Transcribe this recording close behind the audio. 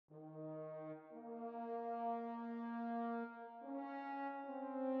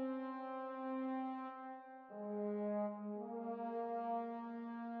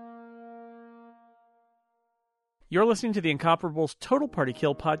You're listening to the Incomparables Total Party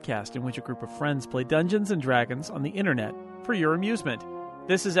Kill podcast, in which a group of friends play Dungeons & Dragons on the internet for your amusement.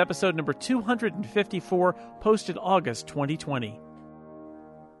 This is episode number 254, posted August 2020.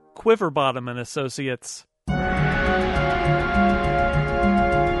 Quiverbottom and Associates.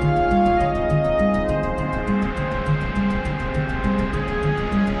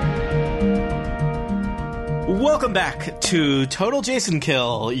 Welcome back to Total Jason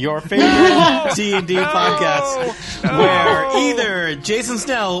Kill, your favorite D&D podcast, where either Jason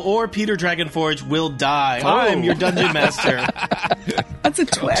Snell or Pieter Dragonforge will die. I'm your dungeon master. That's a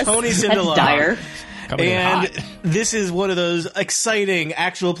twist. Tony Sindelar. That's dire. And this is one of those exciting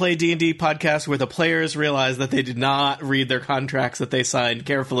actual play D&D podcasts where the players realize that they did not read their contracts that they signed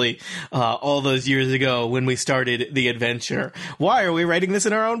carefully all those years ago when we started the adventure. Why are we writing this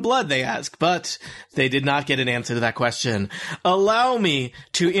in our own blood, they ask. But they did not get an answer to that question. Allow me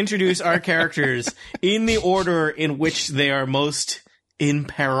to introduce our characters in the order in which they are most in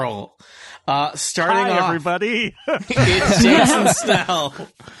peril. Starting off, everybody. It's Jason Snell.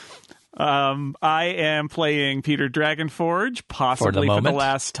 I am playing Pieter Dragonforge, possibly for the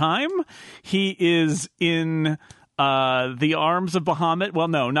last time. He is in the arms of Bahamut. Well,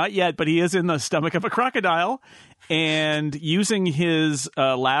 no, not yet, but he is in the stomach of a crocodile. And using his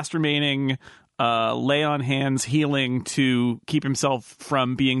last remaining lay on hands healing to keep himself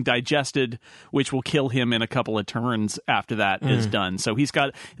from being digested, which will kill him in a couple of turns after that is done. So he's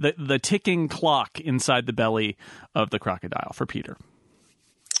got the ticking clock inside the belly of the crocodile for Pieter.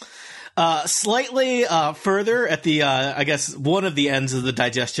 Slightly further at the, I guess, one of the ends of the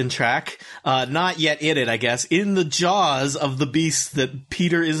digestion track, not yet in it, I guess, in the jaws of the beast that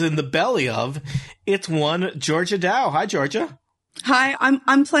Pieter is in the belly of, it's one Georgia Dow. Hi, Georgia. Hi,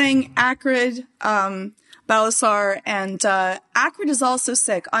 I'm playing Acrid, Balasar, and Acrid is also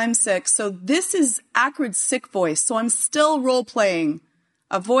sick. I'm sick, so this is Acrid's sick voice, so I'm still role-playing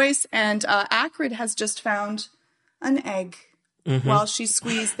a voice, and Acrid has just found an egg. While she's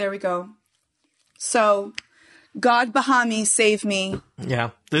squeezed, there we go. So, God Bahami, save me.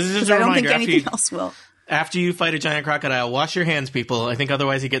 Yeah, this is just a reminder. I don't think anything else will. After you fight a giant crocodile, wash your hands, people. I think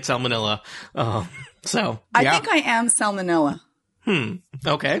otherwise you get salmonella. I think I am salmonella.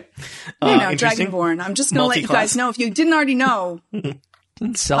 Okay. Dragonborn. I'm just going to let you guys know if you didn't already know. Didn't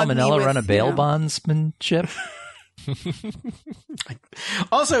salmonella run a bail bondsmanship?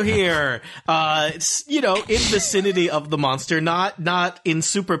 Also here, it's, in vicinity of the monster, not in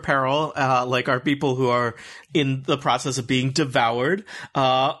super peril, like our people who are in the process of being devoured,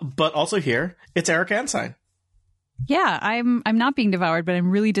 but also here, it's Erika Ensign. Yeah, I'm not being devoured, but I'm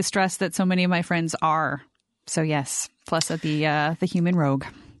really distressed that so many of my friends are. So yes, plus the human rogue.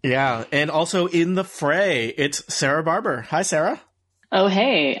 Yeah, and also in the fray, it's Sarah Barbour. Hi, Sarah. Oh,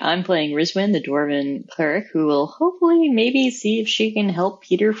 hey, I'm playing Rizwin, the Dwarven cleric, who will hopefully maybe see if she can help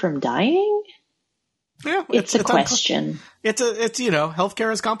Pieter from dying? Yeah, it's a question. It's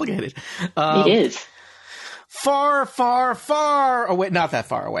healthcare is complicated. It is. Far, far, far away, not that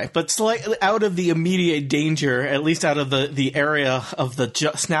far away, but slightly out of the immediate danger, at least out of the area of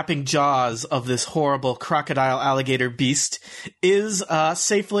the snapping jaws of this horrible crocodile alligator beast, is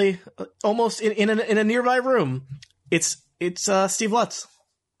safely almost in a nearby room. It's Steve Lutz.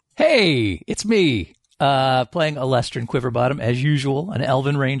 Hey, it's me, playing Alestrin Quiverbottom, as usual, an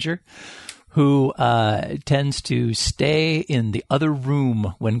elven ranger who tends to stay in the other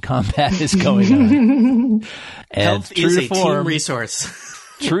room when combat is going on. And health is a team resource.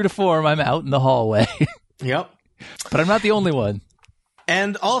 True to form, I'm out in the hallway. Yep. But I'm not the only one.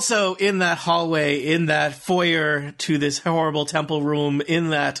 And also in that hallway, in that foyer to this horrible temple room, in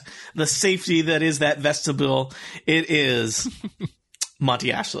that the safety that is that vestibule, it is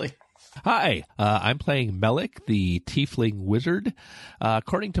Monty Ashley. Hi, I'm playing Melik, the Tiefling Wizard.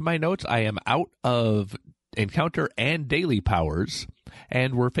 According to my notes, I am out of encounter and daily powers,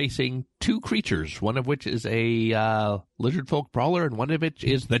 and we're facing two creatures, one of which is a lizard folk brawler, and one of which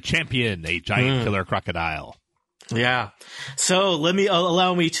is the champion, a giant killer crocodile. Yeah. So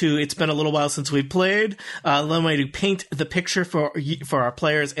allow me to, it's been a little while since we played. Allow me to paint the picture for our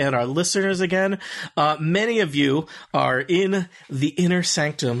players and our listeners again. Many of you are in the inner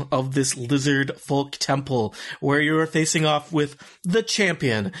sanctum of this lizard folk temple where you're facing off with the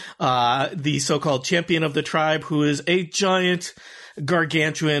champion, the so-called champion of the tribe, who is a giant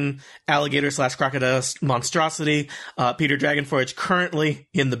gargantuan alligator/crocodile monstrosity. Pieter Dragonforge currently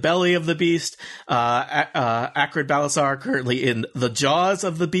in the belly of the beast. Acrid Balasar currently in the jaws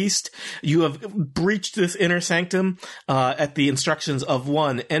of the beast. You have breached this inner sanctum at the instructions of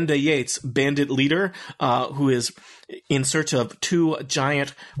one Enda Yates, bandit leader, who is in search of 2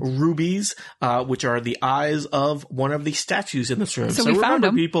 giant rubies, which are the eyes of one of the statues in this room. So we found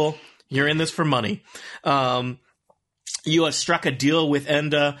them. People, you're in this for money. You have struck a deal with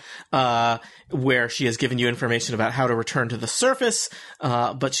Enda, where she has given you information about how to return to the surface,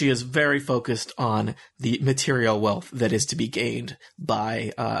 but she is very focused on the material wealth that is to be gained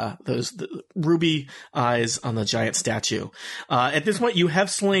by the ruby eyes on the giant statue. At this point, you have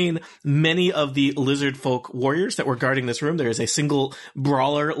slain many of the lizard folk warriors that were guarding this room. There is a single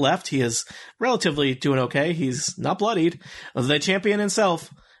brawler left. He is relatively doing okay. He's not bloodied. The champion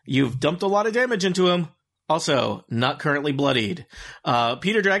himself, you've dumped a lot of damage into him. Also, not currently bloodied.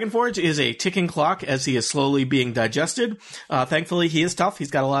 Pieter Dragonforge is a ticking clock as he is slowly being digested. Thankfully, he is tough.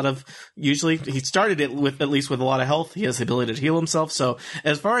 He's got a lot of, usually, he started it with, at least with a lot of health. He has the ability to heal himself. So,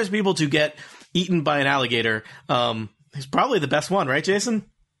 as far as people to get eaten by an alligator, he's probably the best one, right, Jason?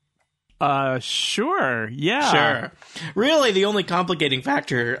 Sure. Yeah. Sure. Really, the only complicating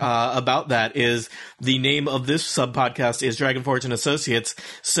factor about that is the name of this sub-podcast is Dragonforge and Associates.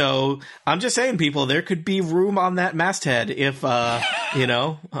 So I'm just saying, people, there could be room on that masthead if, we're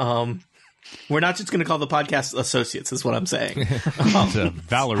not just going to call the podcast Associates, is what I'm saying. It's a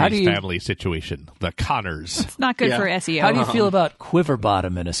Valerie's family situation. The Connors. It's not good for SEO. How do you feel about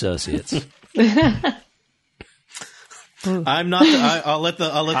Quiverbottom and Associates? I'm not. I'll let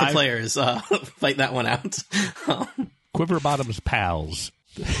the players fight that one out. Quiverbottom's pals.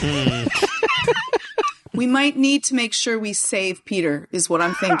 We might need to make sure we save Pieter, is what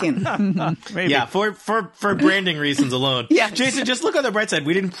I'm thinking. Maybe. Yeah, for branding reasons alone. Yeah. Jason, just look on the bright side.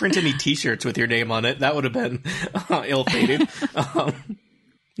 We didn't print any T-shirts with your name on it. That would have been ill-fated.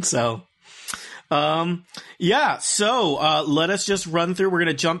 So let us just run through. We're going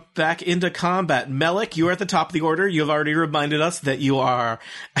to jump back into combat. Melik, you are at the top of the order. You have already reminded us that you are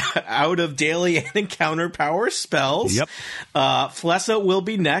out of daily and encounter power spells. Yep. Flessa will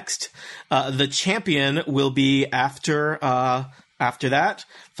be next. The champion will be after that,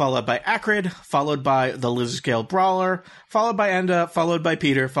 followed by Acrid, followed by the Lizard Scale Brawler, followed by Enda, followed by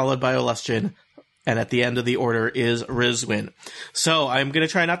Pieter, followed by Olestrin. And at the end of the order is Rizwin. So I'm going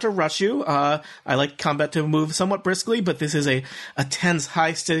to try not to rush you. I like combat to move somewhat briskly, but this is a tense,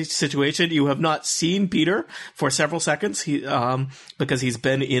 high-stakes situation. You have not seen Pieter for several seconds because he's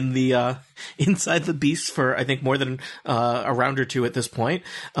been in the inside the beast for, I think, more than a round or two at this point.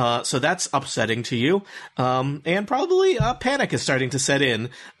 So that's upsetting to you. And probably panic is starting to set in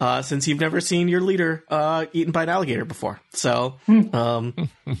since you've never seen your leader eaten by an alligator before. So,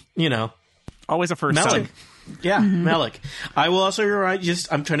 Always a first Melik. time. Yeah, Melik. I will also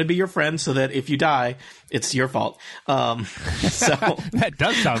I'm trying to be your friend so that if you die, it's your fault. So that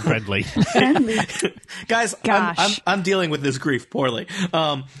does sound friendly. Guys, I'm dealing with this grief poorly.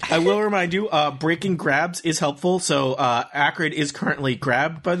 I will remind you, breaking grabs is helpful. So Acrid is currently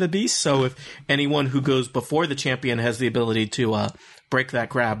grabbed by the beast. So if anyone who goes before the champion has the ability to break that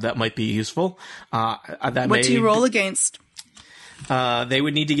grab, that might be useful. What do you roll against? They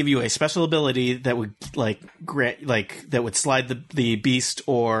would need to give you a special ability that would that would slide the beast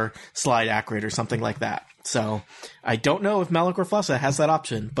or slide Acrid or something like that. So I don't know if Melik or Flessa has that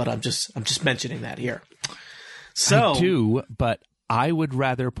option, but I'm just mentioning that here. So I do, but I would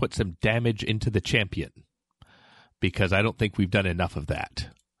rather put some damage into the champion because I don't think we've done enough of that.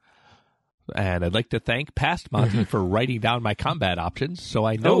 And I'd like to thank Past Monty for writing down my combat options so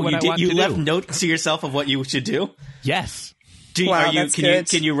I know what I want to do. You left notes to yourself of what you should do? Yes.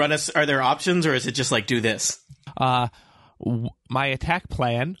 Can you run us? Are there options, or is it just like do this? My attack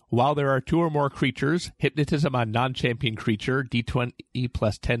plan: while there are 2 or more creatures, hypnotism on non-champion creature, D20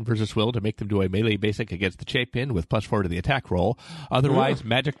 plus 10 versus will to make them do a melee basic against the champion with +4 to the attack roll. Otherwise,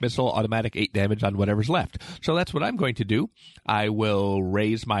 magic missile, automatic 8 damage on whatever's left. So that's what I'm going to do. I will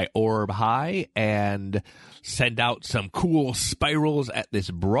raise my orb high and send out some cool spirals at this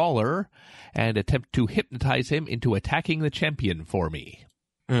brawler and attempt to hypnotize him into attacking the champion for me.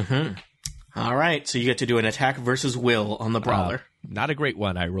 Mm-hmm. All right, so you get to do an attack versus will on the brawler. Not a great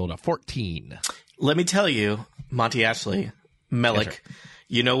one. I rolled a 14. Let me tell you, Monty Ashley, Melik, yes,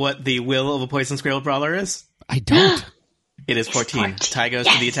 you know what the will of a poison scale brawler is? I don't. It is 14. Tie goes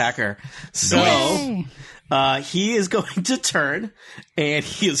to the attacker. So he is going to turn, and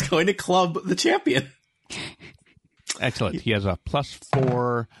he is going to club the champion. Excellent. He has a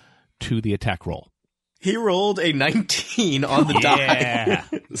 +4 to the attack roll. He rolled a 19 on the die.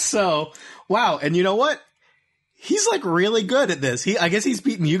 So, wow. And you know what? He's like really good at this. I guess he's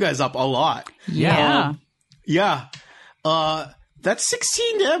beating you guys up a lot. Yeah. Yeah. That's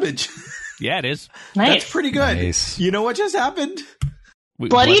 16 damage. Yeah, it is. Nice. That's pretty good. Nice. You know what just happened? We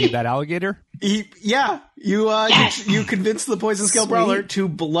Bloodied? bloodied that alligator? You convinced the Poison Scale Brawler to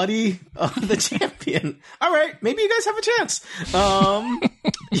bloody the champion. All right, maybe you guys have a chance.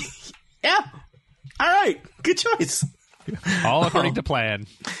 Yeah. All right, good choice. All according to plan.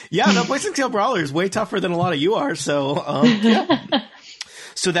 Yeah, no, Poison Scale Brawler is way tougher than a lot of you are. So, yeah.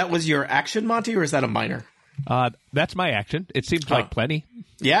 So that was your action, Monty, or is that a minor? That's my action. It seems like plenty.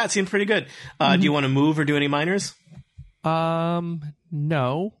 Yeah, it seemed pretty good. Do you want to move or do any minors?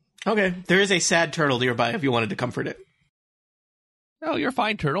 No. Okay, there is a sad turtle nearby if you wanted to comfort it. Oh, you're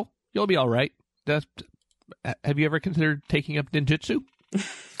fine, Turtle. You'll be all right. Have you ever considered taking up ninjutsu?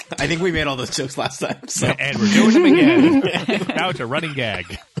 I think we made all those jokes last time. So. And we're doing them again. Now it's a running gag.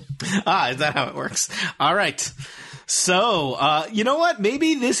 Is that how it works? All right. So, you know what?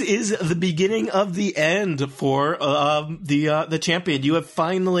 Maybe this is the beginning of the end for the champion. You have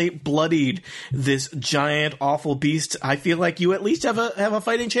finally bloodied this giant, awful beast. I feel like you at least have a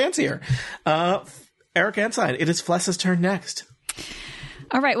fighting chance here. Erika Ensign, it is Flessa's turn next.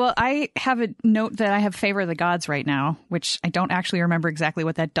 All right. Well, I have a note that I have Favor of the Gods right now, which I don't actually remember exactly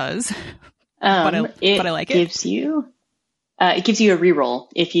what that does. But I like it. It gives you a reroll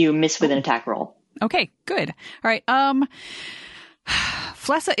if you miss with an attack roll. Okay, good. All right.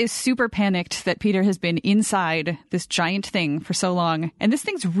 Flessa is super panicked that Pieter has been inside this giant thing for so long, and this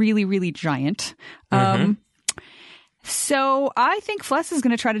thing's really, really giant. So I think Flessa is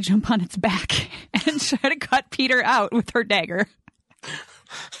going to try to jump on its back and try to cut Pieter out with her dagger.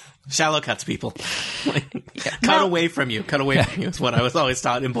 Shallow cuts, people. Cut away from you. Cut away from you is what I was always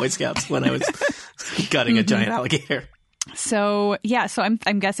taught in Boy Scouts when I was gutting a giant alligator. So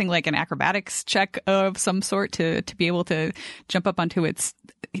I'm guessing like an acrobatics check of some sort to be able to jump up onto its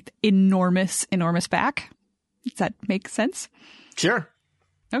enormous back. Does that make sense? Sure.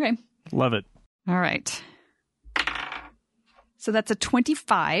 Okay. Love it. All right. So that's a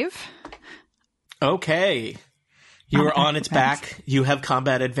 25. Okay. You are on its back. You have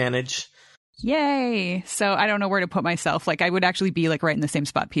combat advantage. Yay. So I don't know where to put myself. Like I would actually be like right in the same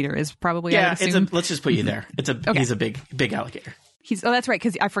spot Pieter is probably. Yeah, let's just put you there. He's a big alligator. That's right,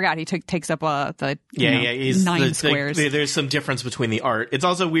 because I forgot he takes up the he's 9 squares. There's some difference between the art. It's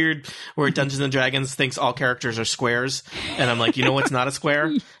also weird where Dungeons and Dragons thinks all characters are squares, and I'm like, you know what's not a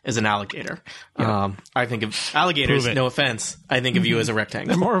square is an alligator. Yeah. I think of alligators. No offense. I think of you as a rectangle.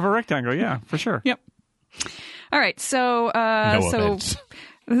 They're more of a rectangle, yeah, for sure. Yep. All right, so offense.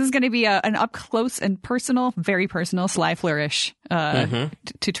 This is going to be an up close and personal, very personal sly flourish to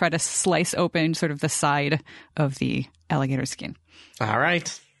try to slice open sort of the side of the alligator skin. All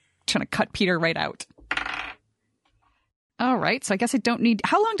right. Trying to cut Pieter right out. All right. So I guess I don't need...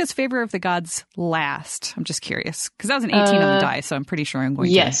 How long does Favor of the Gods last? I'm just curious. Because that was an 18 on the die, so I'm pretty sure I'm going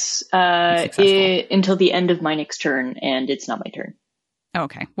to... Yes. Until the end of my next turn, and it's not my turn.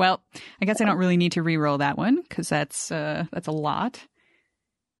 Okay. Well, I guess I don't really need to re-roll that one, because that's a lot.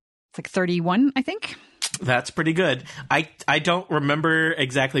 It's like 31, I think. That's pretty good. I don't remember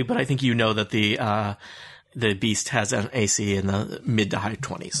exactly, but I think you know that the beast has an AC in the mid to high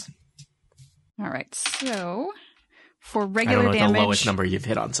 20s. All right. So for regular damage, I don't know what damage, the lowest number you've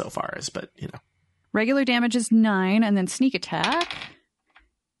hit on so far is, but you know. Regular damage is 9, and then sneak attack.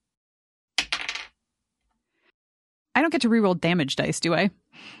 I don't get to reroll damage dice, do I?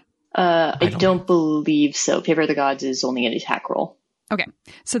 I don't believe so. Favor of the Gods is only an attack roll. Okay,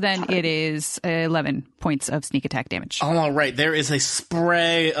 so then it is 11 points of sneak attack damage. All right, there is a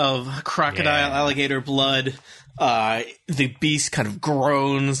spray of crocodile alligator blood. The beast kind of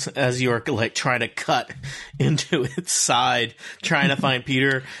groans as you are like trying to cut into its side, trying to find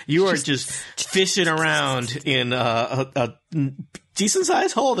Pieter. You are just fishing around in a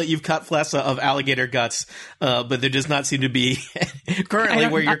decent-sized hole that you've cut, Flessa, of alligator guts, but there does not seem to be currently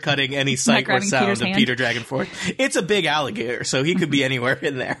where you're cutting any sight or sound of Pieter Dragonforth. It's a big alligator, so he could be anywhere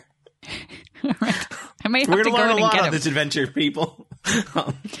in there. All right. I may have We're to going to learn a lot get on him. this adventure, people.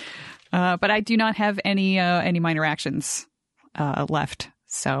 But I do not have any minor actions left,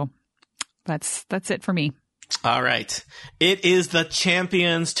 so that's it for me. All right. It is the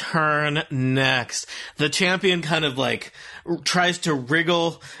champion's turn next. The champion kind of like tries to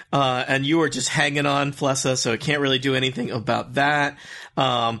wriggle, and you are just hanging on, Flessa, so it can't really do anything about that.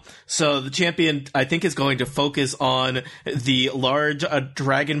 So the champion, I think, is going to focus on the large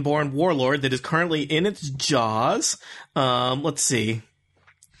dragonborn warlord that is currently in its jaws. Let's see.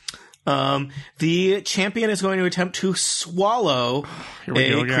 The champion is going to attempt to swallow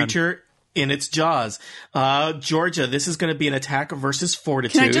a creature in its jaws. Georgia, this is going to be an attack versus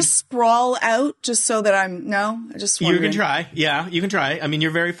fortitude. Can I just sprawl out just so that I'm... No? I just wondering. You can try. Yeah, you can try. I mean,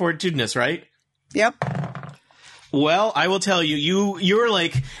 you're very fortitudinous, right? Yep. Well, I will tell you,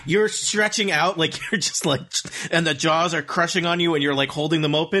 you're stretching out, like you're just like, and the jaws are crushing on you and you're like holding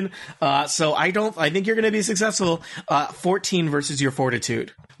them open. So I think you're going to be successful. 14 versus your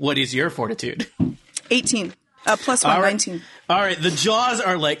fortitude. What is your fortitude? 18. Plus 1, 19. All right, the jaws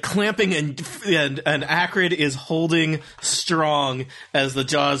are like clamping and Acrid is holding strong as the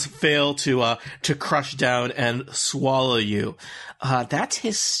jaws fail to crush down and swallow you. That's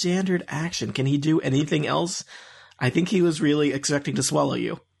his standard action. Can he do anything else? I think he was really expecting to swallow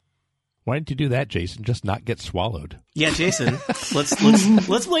you. Why didn't you do that, Jason? Just not get swallowed. Yeah, Jason.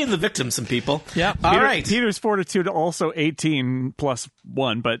 let's blame the victim, some people. Yeah. All right. Peter's fortitude also 18 plus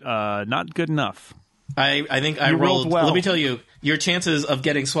 1, but not good enough. I think I rolled well. Let me tell you, your chances of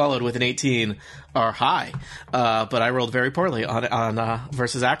getting swallowed with an 18 are high, but I rolled very poorly on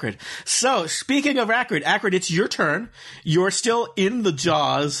versus Acrid. So, speaking of Acrid, it's your turn. You're still in the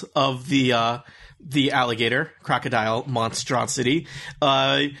jaws of the alligator, crocodile monstrosity.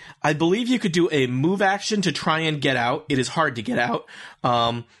 I believe you could do a move action to try and get out. It is hard to get out.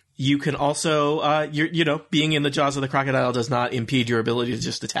 You can also, being in the jaws of the crocodile does not impede your ability to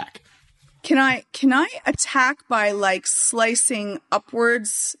just attack. Can I attack by like slicing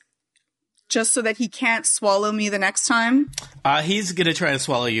upwards just so that he can't swallow me the next time? He's going to try and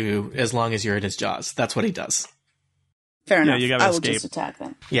swallow you as long as you're in his jaws. That's what he does. Fair enough. You gotta I will escape. just attack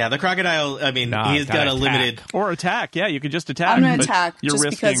then. Yeah, the crocodile, I mean, he's got a limited... Or attack. Yeah, you could just attack. I'm going to attack you're just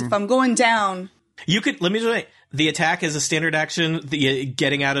risking... because if I'm going down... You could, let me just say, the attack is a standard action. The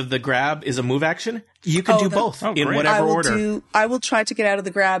getting out of the grab is a move action. You can do both in whatever order. I will try to get out of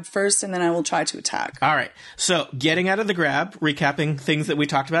the grab first, and then I will try to attack. All right. So, getting out of the grab, recapping things that we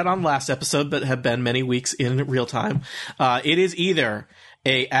talked about on last episode, but have been many weeks in real time. It is either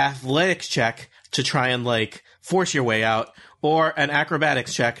a athletics check to try and like force your way out, or an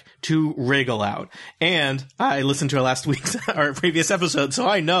acrobatics check to wriggle out. And I listened to last week's or previous episode, so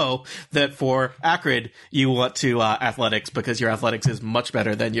I know that for Acrid, you want to athletics because your athletics is much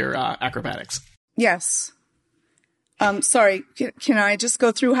better than your acrobatics. Yes. Sorry, can I just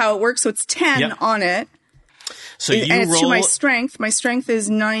go through how it works? So it's 10 on it. So you and it's roll... to my strength. My strength is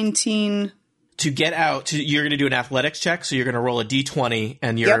 19... To get out, you're going to do an athletics check, so you're going to roll a d20,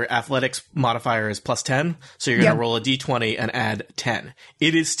 and your athletics modifier is plus 10, so you're going to roll a d20 and add 10.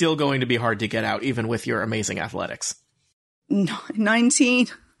 It is still going to be hard to get out, even with your amazing athletics. 19.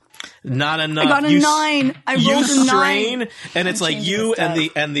 Not enough. I got a 9. I rolled a 9. You strain, and it's like you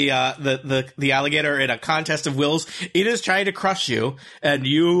and the alligator in a contest of wills. It is trying to crush you, and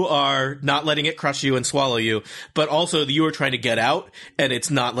you are not letting it crush you and swallow you, but also you are trying to get out, and it's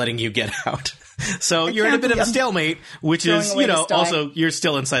not letting you get out. So you're in a bit of a stalemate, which is, also you're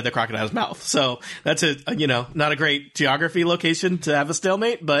still inside the crocodile's mouth. So that's not a great geography location to have a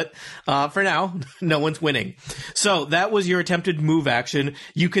stalemate, but for now, no one's winning. So that was your attempted move action.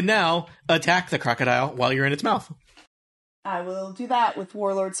 You can now attack the crocodile while you're in its mouth. I will do that with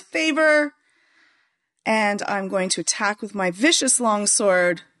Warlord's Favor, and I'm going to attack with my vicious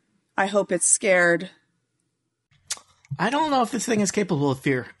longsword. I hope it's scared. I don't know if this thing is capable of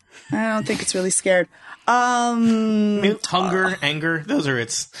fear. I don't think it's really scared. Hunger, anger, those are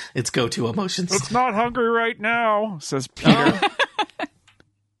its go-to emotions. It's not hungry right now, says Peter.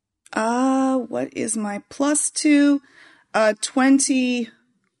 What is my +2?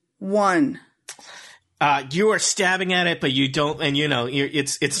 21. You are stabbing at it, but you don't, and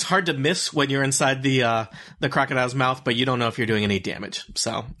it's hard to miss when you're inside the crocodile's mouth, but you don't know if you're doing any damage.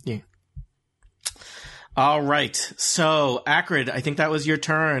 So, yeah. All right. So, Acrid, I think that was your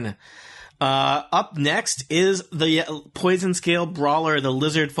turn. Up next is the poison scale brawler, the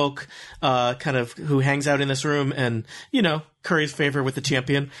lizard folk, who hangs out in this room and, curries favor with the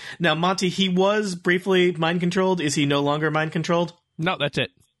champion. Now, Monty, he was briefly mind controlled. Is he no longer mind controlled? No, that's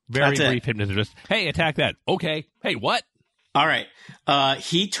it. Very brief hypnosis. Hey, attack that. Okay. Hey, what? All right.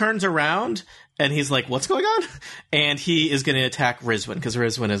 He turns around and he's like, what's going on? And he is going to attack Rizwin because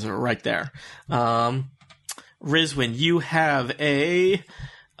Rizwin is right there. Rizwin, you have a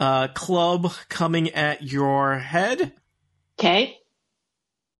club coming at your head. Okay.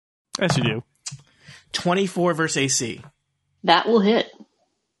 Yes, you do. 24 versus AC. That will hit.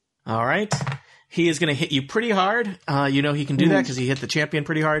 All right. He is going to hit you pretty hard. He can do that because he hit the champion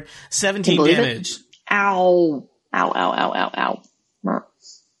pretty hard. 17 damage. Ow. Ow, ow, ow, ow, ow.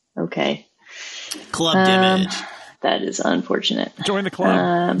 Okay. Club damage. That is unfortunate. Join the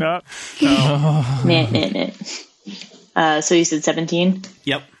club. Nah. So you said 17?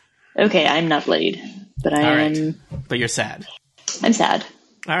 Yep. Okay, I'm not bloodied, but I am. Right. But you're sad. I'm sad.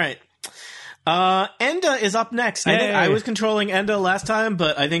 All right. Enda is up next. I think I was controlling Enda last time,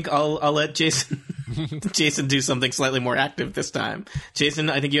 but I think I'll let Jason Jason do something slightly more active this time. Jason,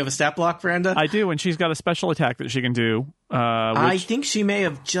 I think you have a stat block for Enda? I do, and she's got a special attack that she can do. I think she may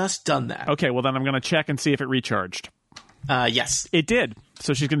have just done that. Okay, well then I'm going to check and see if it recharged. Yes. It did.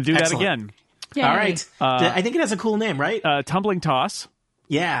 So she's going to do that again. Yay. All right. I think it has a cool name, right? Tumbling toss.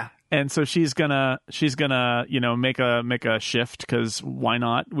 Yeah. And so she's gonna make a shift because why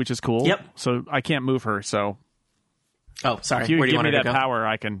not? Which is cool. Yep. So I can't move her. So sorry. if you Where do you give want me her that to go? power,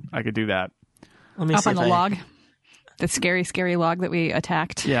 I could do that. Let me Up see on the log. The scary, scary log that we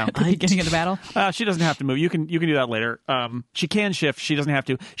attacked at the beginning of the battle. She doesn't have to move. You can do that later. She can shift. She doesn't have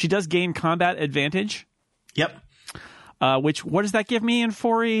to. She does gain combat advantage. Yep. What does that give me in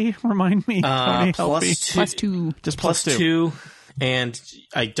 4E? Remind me. Tony, help me. +2. Just plus two. And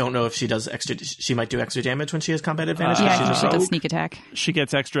I don't know if she does extra. She might do extra damage when she has combat advantage. Yeah, she's a she does rogue. sneak attack. She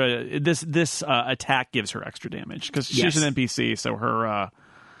gets extra. This attack gives her extra damage because she's an NPC. So her,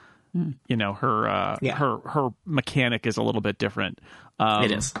 her mechanic is a little bit different.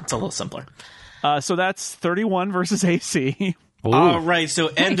 It is. It's a little simpler. So that's 31 versus AC. All right, so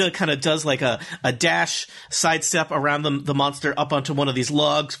Enda kind of does like a dash sidestep around the monster up onto one of these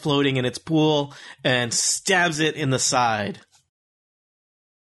logs floating in its pool and stabs it in the side.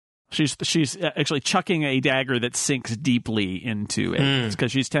 She's actually chucking a dagger that sinks deeply into it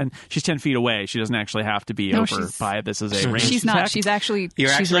because she's 10 feet away. She doesn't actually have to be over by this as a ranged She's not. attack. She's actually. You're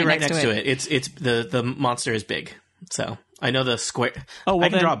she's actually right next to it. It's the monster is big, so I know the square. Oh, well, I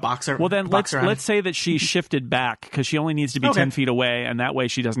can draw a boxer. Well, then let's say that she shifted back because she only needs to be 10 feet away, and that way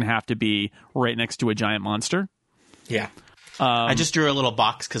she doesn't have to be right next to a giant monster. Yeah, I just drew a little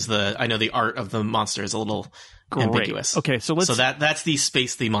box because I know the art of the monster is a little ambiguous. Okay, so that's the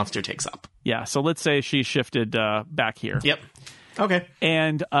space the monster takes up. Yeah, so let's say she shifted back here. Yep. Okay.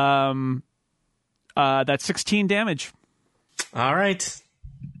 And that's 16 damage. All right.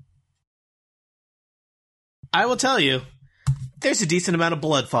 I will tell you, there's a decent amount of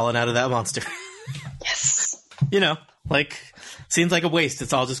blood falling out of that monster. Yes. Seems like a waste.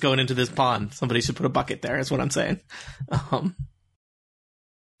 It's all just going into this pond. Somebody should put a bucket there, is what I'm saying.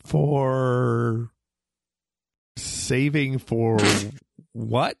 For saving for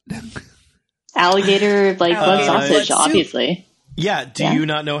what? Alligator, blood sausage, obviously. Yeah, do you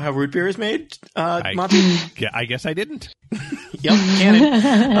not know how root beer is made, Monty? Yeah, I guess I didn't. Yep,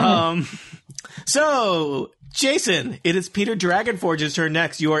 canon. So, Jason, it is Pieter Dragonforge's turn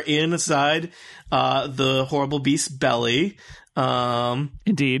next. You are inside the horrible beast's belly.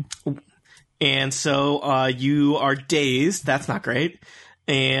 Indeed. And so you are dazed. That's not great.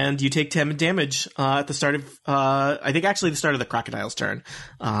 And you take 10 damage at the start of, I think actually the start of the crocodile's turn.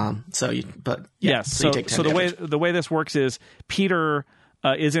 So you take 10 damage. the way this works is Pieter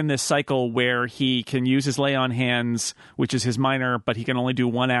is in this cycle where he can use his lay on hands, which is his minor, but he can only do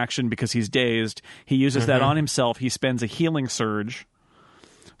one action because he's dazed. He uses that on himself. He spends a healing surge.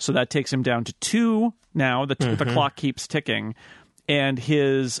 So that takes him down to 2 now. The clock keeps ticking. And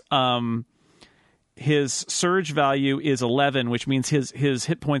his surge value is 11, which means his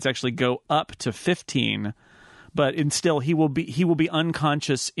hit points actually go up to 15. But still, he will be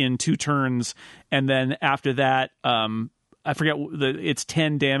unconscious in 2 turns, and then after that, I forget it's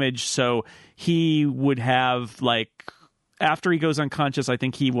 10 damage. So he would have after he goes unconscious, I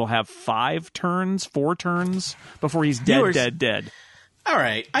think he will have 4 turns before he's dead. All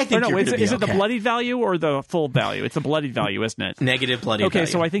right, I think you're is it the bloodied value or the full value? It's the bloodied value, isn't it? Negative bloodied value.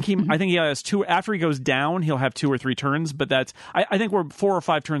 Okay, so I think he has 2 after he goes down. He'll have 2 or 3 turns, but I think we're 4 or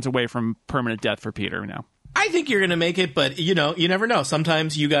 5 turns away from permanent death for Pieter now. I think you're going to make it, but you never know.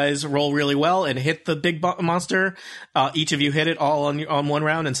 Sometimes you guys roll really well and hit the big monster. Each of you hit it all on one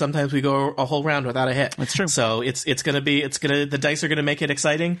round, and sometimes we go a whole round without a hit. That's true. So the dice are going to make it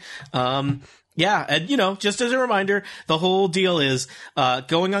exciting. Yeah, and just as a reminder, the whole deal is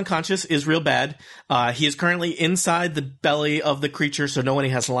going unconscious is real bad. He is currently inside the belly of the creature, so no one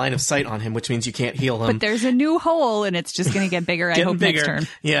has line of sight on him, which means you can't heal him. But there's a new hole, and it's just going to get bigger. I hope next turn.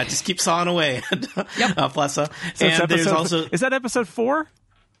 Yeah, just keep sawing away. Yep. Flessa. So and there's also is that episode 4?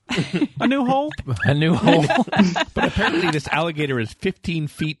 A new hole? A new hole. But apparently this alligator is 15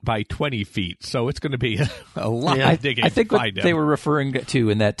 feet by 20 feet, so it's going to be a lot of digging. I think what they were referring to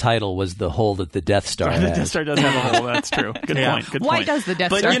in that title was the hole that the Death Star has. The Death Star does have a hole, that's true. Good point. Why does the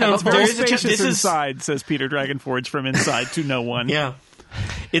Death Star have a hole? Very spacious inside, says Pieter Dragonforge from inside to no one. Yeah.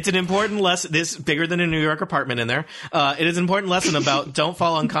 It's an important lesson. This bigger than a New York apartment in there. It is an important lesson about don't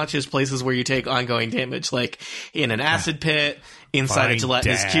fall unconscious places where you take ongoing damage, like in an acid pit, inside a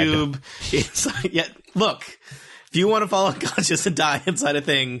gelatinous cube. Look, if you want to fall unconscious and die inside a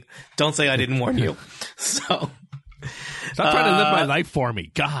thing, don't say I didn't warn you. So, stop trying to live my life for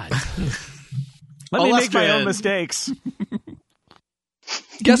me. God. Let me make my own mistakes.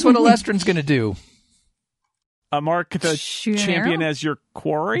 Guess what Alestrin's going to do? Mark the champion as your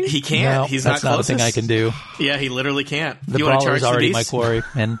quarry? He can't. No, He's that's not a thing I can do. Yeah, he literally can't. The you want to brawler charge is already the my beast? quarry.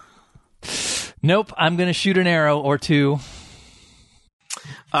 And nope, I'm going to shoot an arrow or two.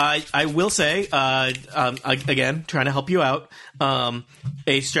 I will say, again, trying to help you out,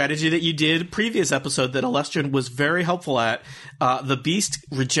 a strategy that you did previous episode that Alestrin was very helpful at. The beast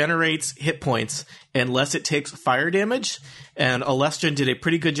regenerates hit points unless it takes fire damage, and Alestrin did a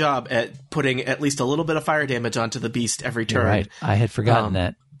pretty good job at putting at least a little bit of fire damage onto the beast every turn. You're right. I had forgotten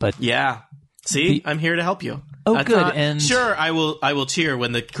that, but yeah. See, I'm here to help you. Oh, good. And sure, I will cheer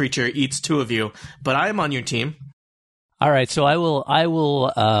when the creature eats two of you, but I am on your team. All right, so I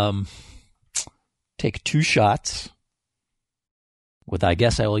will take 2 shots with, I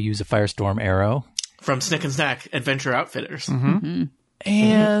guess I will use a Firestorm arrow. From Snick and Snack Adventure Outfitters. Mm-hmm. Mm-hmm.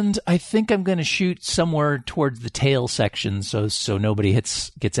 And I think I'm going to shoot somewhere towards the tail section so nobody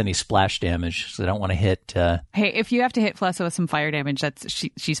gets any splash damage. So I don't want to hit... Hey, if you have to hit Flessa with some fire damage,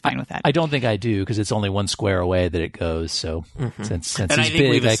 she's fine with that. I don't think I do, because it's only 1 square away that it goes. So since and he's I think big,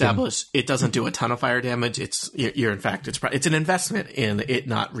 we've established it doesn't do a ton of fire damage. It's an investment in it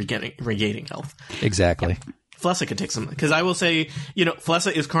not regaining health. Exactly. Yeah. Flessa can take some, because I will say,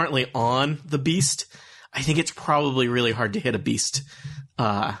 Flessa is currently on the beast. I think it's probably really hard to hit a beast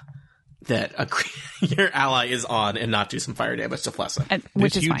that your ally is on and not do some fire damage to Flessa.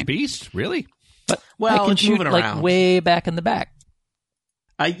 Which is huge fine. Beast, really? But well, I can shoot around. way back in the back,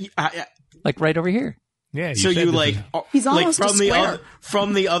 I like right over here. Yeah. So you he's almost from a square.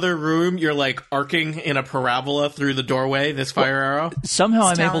 From the other room, you're like arcing in a parabola through the doorway. This fire arrow.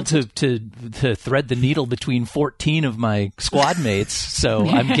 Somehow It's I'm able to thread the needle between 14 of my squad mates. So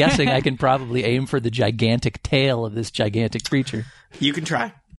I'm guessing I can probably aim for the gigantic tail of this gigantic creature. You can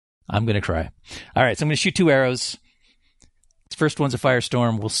try. I'm going to try. All right, so I'm going to shoot 2 arrows. This first one's a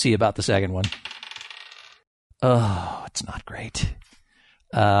firestorm. We'll see about the second one. Oh, it's not great.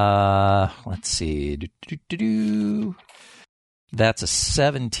 Let's see. That's a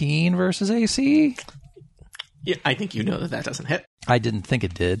 17 versus AC. Yeah, I think you know that doesn't hit. I didn't think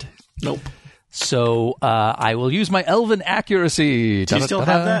it did. Nope. So I will use my elven accuracy. Do you still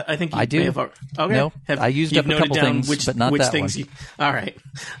have that? I think you I do. May have, okay. No, I used up a couple things, but not that one. All right.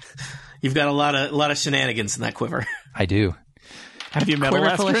 You've got a lot of shenanigans in that quiver. I do. Have you met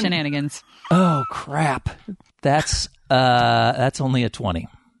Quiver full of Alestrin? shenanigans. Oh crap! That's only a 20.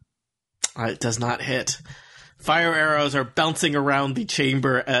 It does not hit. Fire arrows are bouncing around the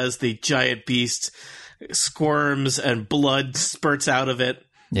chamber as the giant beast squirms and blood spurts out of it.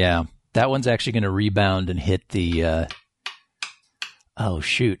 Yeah, that one's actually going to rebound and hit the. Oh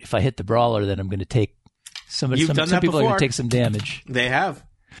shoot! If I hit the brawler, then I'm going to take some people are going to take some damage. They have.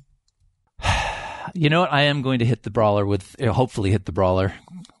 You know what? I am going to hit the brawler hopefully hit the brawler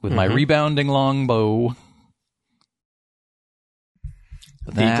with my rebounding longbow.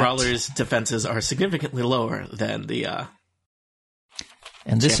 The brawler's defenses are significantly lower than the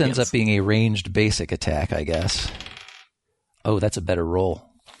and this champions. ends up being a ranged basic attack, I guess. Oh, that's a better roll.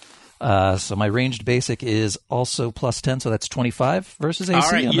 So my ranged basic is also plus 10, so that's 25 versus AC.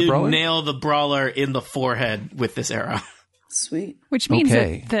 All right, on the brawler. you nail the brawler in the forehead with this arrow. Sweet. Which means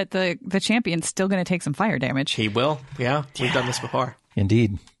that the champion's still going to take some fire damage. He will. Yeah, we've done this before.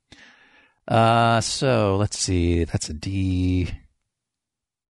 Indeed. So let's see. That's a D10.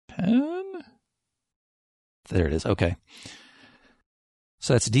 There it is. Okay.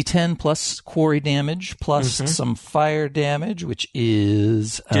 So that's D10 plus quarry damage plus some fire damage, which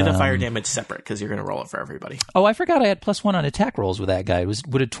is... Do the fire damage separate because you're going to roll it for everybody. Oh, I forgot I had +1 on attack rolls with that guy.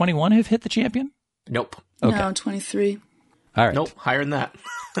 Would a 21 have hit the champion? Nope. Okay. No, 23. All right. Nope, higher than that.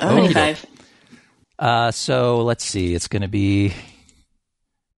 25. So let's see. It's going to be...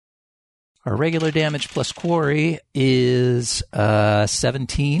 Our regular damage plus quarry is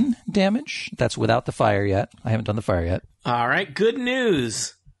 17 damage. That's without the fire yet. I haven't done the fire yet. All right, good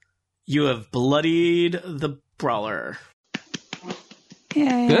news. You have bloodied the brawler.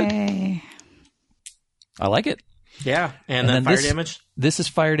 Yay. Good. I like it. Yeah, and then fire damage? This is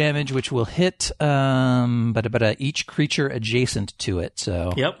fire damage, which will hit each creature adjacent to it.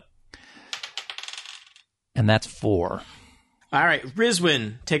 So Yep. And that's 4. All right,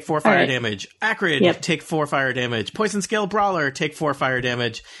 Rizwin, take 4 fire damage. Acrid, take 4 fire damage. Poison Scale Brawler, take 4 fire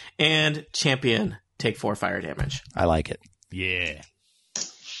damage. And Champion, take 4 fire damage. I like it. Yeah.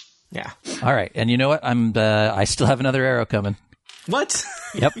 Yeah. All right, and you know what? I still have another arrow coming. What?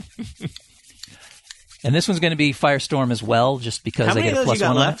 Yep. And this one's going to be Firestorm as well, just because I get a +1 on it. How many of those you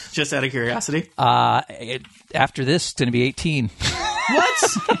got left, just out of curiosity? After this, it's going to be 18.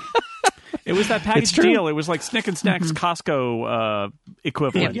 What? It was that package deal. It was like Snick and Snack's Costco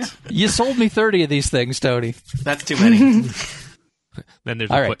equivalent. Yeah. You sold me 30 of these things, Tony. That's too many. Then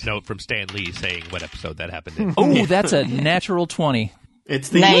there's a footnote from Stan Lee saying what episode that happened in. Oh, that's a natural 20. It's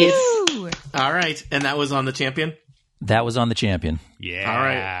the nice. All right, and that was on the Champion? That was on the Champion. Yeah. All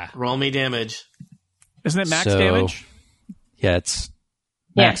right, roll me damage. Isn't it max damage? Yeah, it's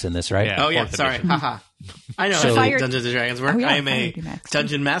max in this, right? Yeah, sorry. Haha. I know how Dungeons & Dragons work. I am a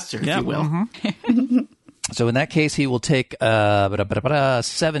dungeon master, if you will. Mm-hmm. So in that case, he will take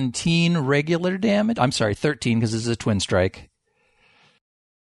 17 regular damage. I'm sorry, 13, because this is a twin strike.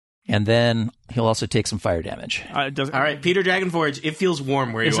 And then he'll also take some fire damage. All right, Pieter Dragonforge, it feels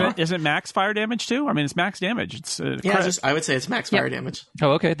warm where you are. Is it max fire damage, too? I mean, it's max damage. It's I would say it's max fire damage.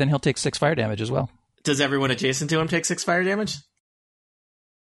 Oh, okay. Then he'll take 6 fire damage as well. Does everyone adjacent to him take 6 fire damage?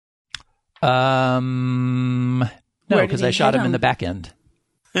 No, because I shot him in the back end.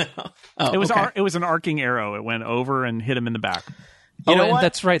 It was an arcing arrow. It went over and hit him in the back. You know what?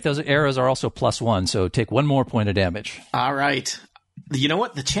 That's right. Those arrows are also +1, so take 1 more point of damage. All right. You know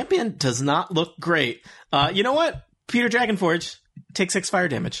what? The Champion does not look great. You know what? Pieter Dragonforge, take 6 fire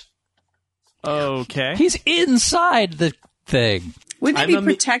damage. Okay. He's inside the thing. Would he be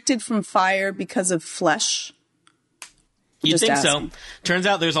protected from fire because of flesh? You'd think so. Turns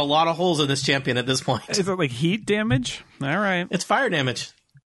out there's a lot of holes in this Champion at this point. Is it like heat damage? All right. It's fire damage.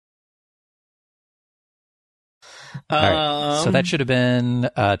 All right. So that should have been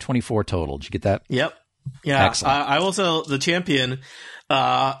 24 total. Did you get that? Yep. Yeah. Excellent. I will say the Champion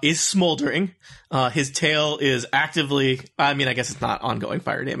is smoldering. His tail is actively, I mean, I guess it's not ongoing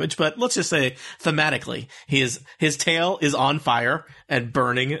fire damage, but let's just say thematically, his tail is on fire and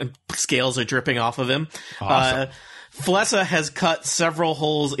burning, and scales are dripping off of him. Awesome. Flessa has cut several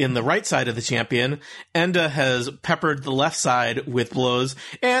holes in the right side of the Champion. Enda has peppered the left side with blows.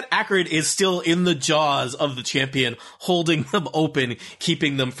 And Acrid is still in the jaws of the Champion, holding them open,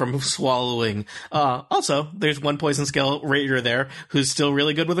 keeping them from swallowing. Also, there's one Poison Scale Raider there who's still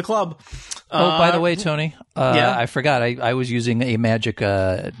really good with a club. By the way, Tony, I forgot. I was using a magic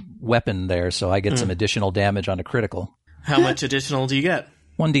weapon there, so I get some additional damage on a critical. How much additional do you get?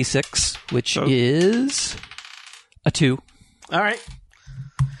 1d6, which is a 2. All right.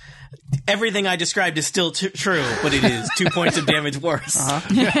 Everything I described is still true, but it is 2 points of damage worse.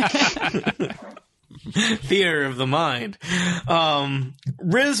 Theater of the mind.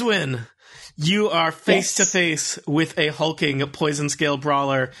 Rizwin, you are face to face with a hulking Poison Scale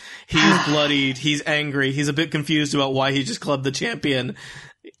Brawler. He's bloodied. He's angry. He's a bit confused about why he just clubbed the Champion,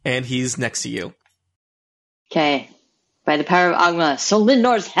 and he's next to you. Okay. By the power of Agma,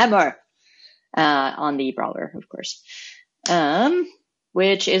 Solinnor's Hammer! On the Brawler, of course.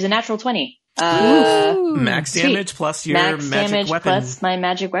 Which is a natural 20. Max damage plus your max magic damage weapon. Plus my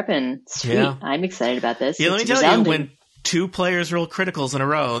magic weapon. Sweet. Yeah. I'm excited about this. Yeah, let me tell you, when 2 players roll criticals in a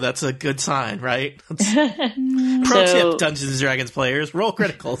row, that's a good sign, right? Pro tip, Dungeons & Dragons players, roll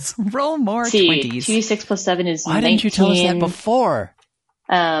criticals. Roll more 20s. 2d6 plus 7 is 19. Why didn't you tell us that before?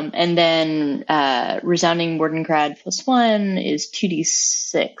 And then Resounding Wardencrad plus 1 is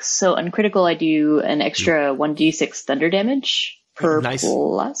 2d6. So on critical, I do an extra 1d6 thunder damage per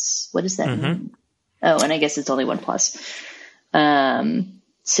plus. What does that mean? Oh, and I guess it's only 1 plus.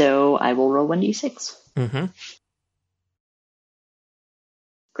 So I will roll 1d6.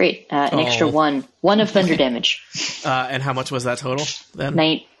 Great. An extra 1. 1 of thunder damage. And how much was that total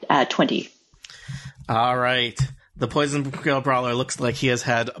then? 20. All right. The Poison Scale Brawler looks like he has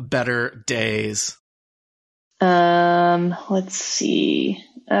had better days. Let's see.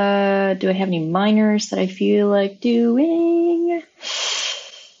 Do I have any minors that I feel like doing?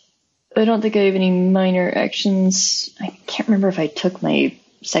 I don't think I have any minor actions. I can't remember if I took my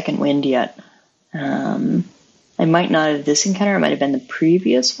second wind yet. I might not have this encounter. It might have been the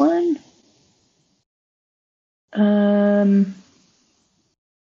previous one. I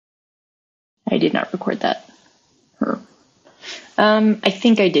did not record that. I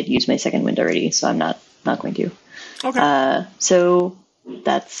think I did use my second wind already, so I'm not going to. Okay. So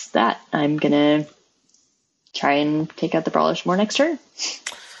that's that. I'm gonna try and take out the Brawler some more next turn.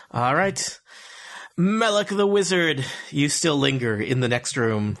 All right. Melek the Wizard, you still linger in the next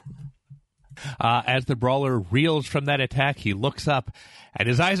room. As the brawler reels from that attack, he looks up, and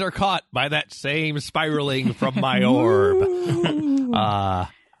his eyes are caught by that same spiraling from my orb.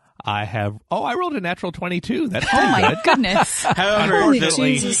 I rolled a natural 22. That's Oh my goodness. However,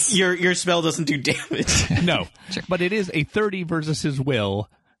 your spell doesn't do damage. No, but it is a 30 versus his will.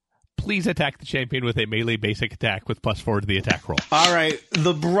 Please attack the champion with a melee basic attack with +4 to the attack roll. All right.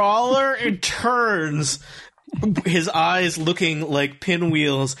 The brawler turns, his eyes looking like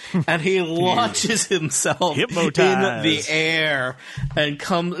pinwheels, and he launches himself Hypnotized. in the air and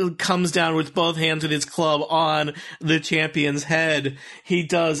comes down with both hands with his club on the champion's head. He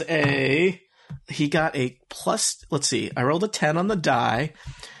got a plus, let's see, I rolled a 10 on the die,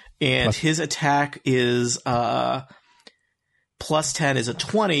 and his attack is plus 10 is a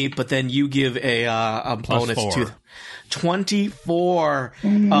 20, but then you give a bonus 4. to 24.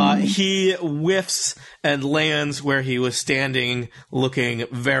 He whiffs and lands where he was standing, looking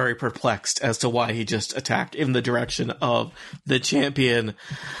very perplexed as to why he just attacked in the direction of the champion.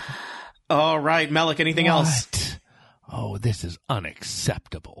 All right, Melik, anything else? Oh, this is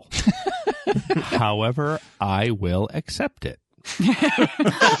unacceptable. However, I will accept it.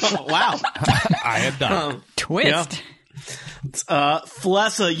 Wow. I am done. Twist. Yeah.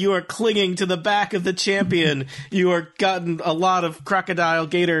 Flessa, you are clinging to the back of the champion. You are gotten a lot of crocodile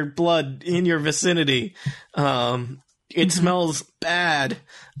gator blood in your vicinity. It smells bad.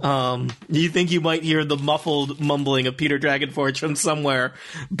 You think you might hear the muffled mumbling of Pieter Dragonforge from somewhere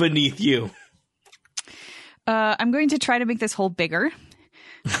beneath you. I'm going to try to make this hole bigger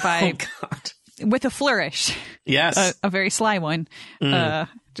by with a flourish. Yes. A very sly one.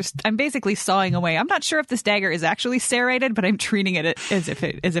 I'm basically sawing away. I'm not sure if this dagger is actually serrated, but I'm treating it as if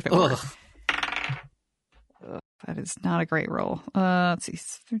it were. That is not a great roll. Let's see.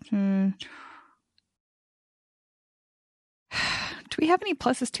 Do we have any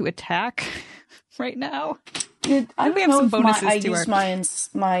pluses to attack right now? I don't we have know some if bonuses I to used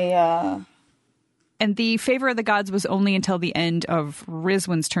our... And the favor of the gods was only until the end of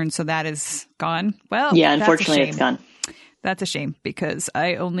Rizwan's turn, so that is gone. Well, yeah, unfortunately, it's gone. That's a shame because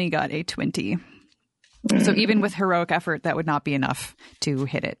I only got a 20. So even with heroic effort, that would not be enough to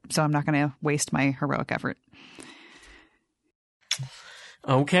hit it. So I'm not going to waste my heroic effort.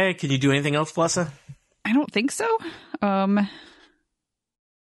 Okay, can you do anything else, Flessa? I don't think so.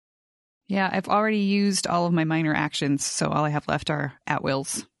 Yeah, I've already used all of my minor actions, so all I have left are at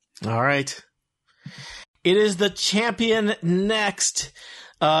wills. All right. It is the champion next.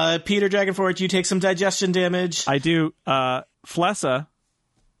 Pieter Dragonforge, you take some digestion damage. I do. Flessa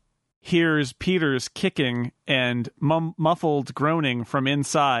hears Pieter's kicking and muffled groaning from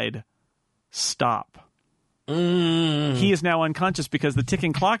inside. Stop. He is now unconscious because the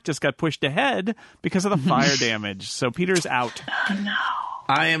ticking clock just got pushed ahead because of the fire damage. So Peter's out. Oh, no.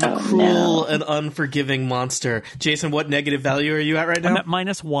 I am a cruel and unforgiving monster. Jason, what negative value are you at right now? I'm at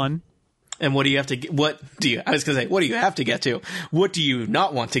 -1. And what do you have to get? What do you have to get to? What do you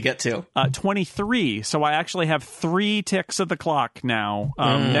not want to get to? 23. So I actually have 3 ticks of the clock now.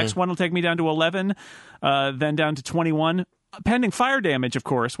 Next one will take me down to 11, then down to 21. Pending fire damage, of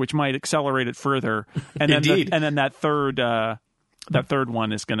course, which might accelerate it further. And then that third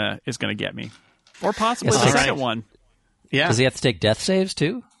one is gonna get me. Or possibly the second one. Yeah. Does he have to take death saves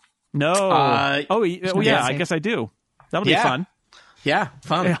too? No. Yeah, I guess I do. That'll be fun. Yeah,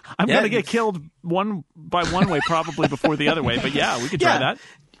 fun. Yeah, I'm going to get killed one way probably before the other way, but yeah, we could try that.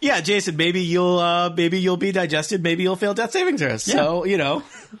 Yeah, Jason, maybe you'll be digested, maybe you'll fail death saving throws. Yeah. So,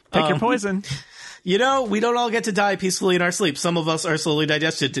 pick your poison. We don't all get to die peacefully in our sleep. Some of us are slowly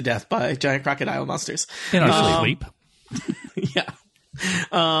digested to death by giant crocodile monsters. In our sleep. Yeah.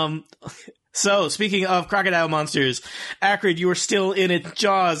 So, speaking of crocodile monsters, Acrid, you are still in its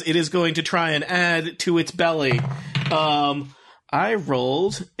jaws. It is going to try and add to its belly. I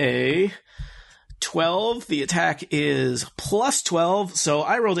rolled a 12. The attack is plus 12, so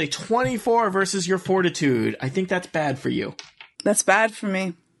I rolled a 24 versus your fortitude. I think that's bad for you. That's bad for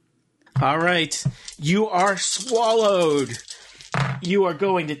me. All right. You are swallowed. You are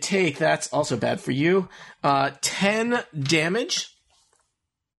going to take, that's also bad for you, 10 damage.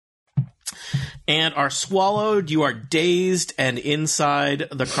 And are swallowed. You are dazed and inside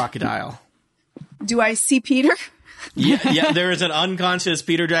the crocodile. Do I see Pieter? Yeah, there is an unconscious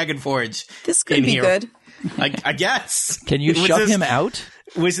Pieter Dragonforge. This could be good. I guess. Can you shove him out?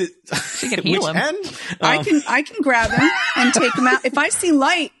 Was it? She can heal him. End? I can grab him and take him out. If I see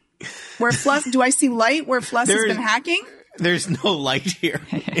light, do I see light where Fless has been hacking? There's no light here.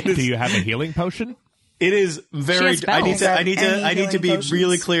 Do you have a healing potion? It is very. I need to be potions.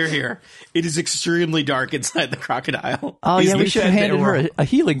 really clear here. It is extremely dark inside the crocodile. Oh, we should have handed her a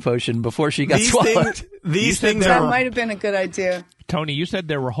healing potion before she got swallowed. These things that might have been a good idea. Tony, you said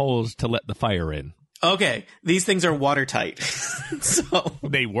there were holes to let the fire in. Okay, these things are watertight. So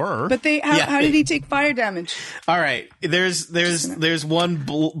they were, but how did he take fire damage? All right, there's one.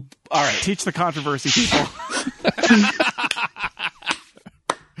 All right, teach the controversy, people.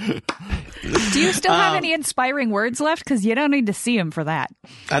 Do you still have any inspiring words left? Because you don't need to see them for that.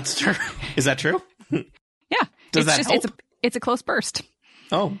 That's true. Is that true? Yeah. Does that help? It's a close burst.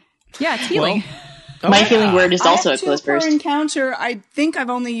 Oh. Yeah, it's healing. Well, my healing word is also a close burst. Per encounter, I think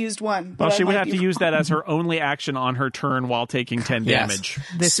I've only used one. Well, she would have to use that as her only action on her turn while taking 10 damage.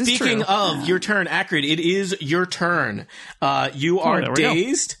 Speaking of your turn, Acrid, it is your turn. You are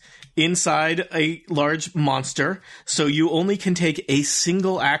dazed inside a large monster, so you only can take a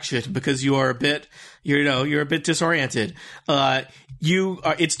single action because you are a bit, you're a bit disoriented.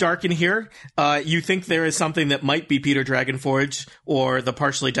 It's dark in here. You think there is something that might be Pieter Dragonforge or the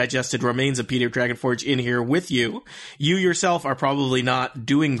partially digested remains of Pieter Dragonforge in here with you. You yourself are probably not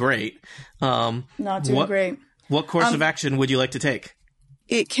doing great. Not doing great. What course of action would you like to take?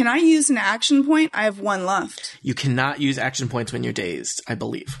 Can I use an action point? I have one left. You cannot use action points when you're dazed, I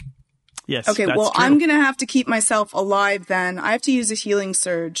believe. Yes. Okay, well, true. I'm going to have to keep myself alive then. I have to use a healing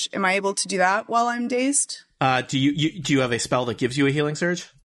surge. Am I able to do that while I'm dazed? Do you have a spell that gives you a healing surge?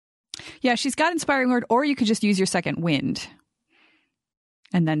 Yeah, she's got inspiring word, or you could just use your second wind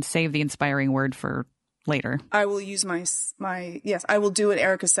and then save the inspiring word for later. I will use yes, I will do what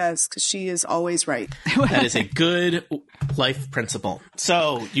Erika says because she is always right. That is a good life principle.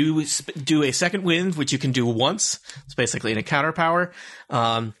 So you do a second wind, which you can do once. It's basically an encounter power.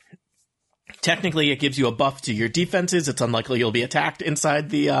 Technically, it gives you a buff to your defenses. It's unlikely you'll be attacked inside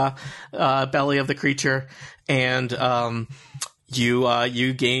the belly of the creature, and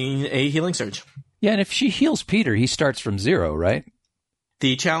you gain a healing surge. Yeah, and if she heals Pieter, he starts from 0, right?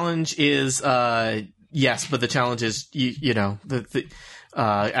 The challenge is yes, but the challenge is the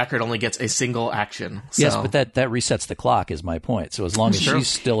Acrid only gets a single action. So. Yes, but that resets the clock. Is my point. So as long as she's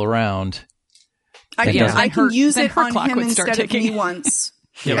still around, I can use it on him instead of me once.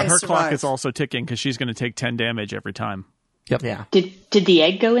 Yeah, but her clock is also ticking because she's going to take 10 damage every time. Yep. Yeah. Did the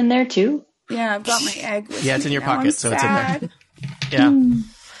egg go in there too? Yeah, I've got my egg with it's in your pocket, so it's in there. Yeah.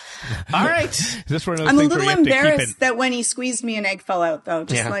 All right. I'm a little embarrassed that when he squeezed me, an egg fell out, though.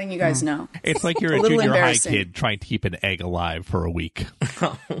 Just letting you guys know. It's like you're a junior high kid trying to keep an egg alive for a week.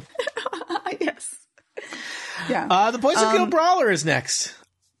 Yes. Yeah. The Poison Field Brawler is next.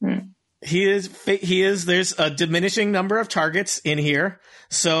 He is. There's a diminishing number of targets in here.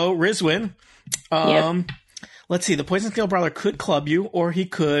 So Rizwin, let's see. The Poison Scale Brawler could club you, or he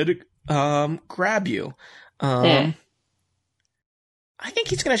could grab you. I think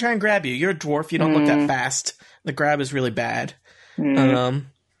he's going to try and grab you. You're a dwarf. You don't look that fast. The grab is really bad. He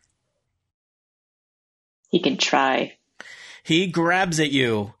can try. He grabs at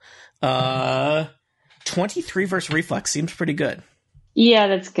you. 23 versus reflex seems pretty good. Yeah,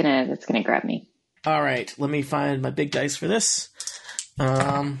 that's gonna grab me. All right, let me find my big dice for this.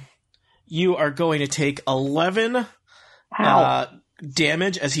 You are going to take 11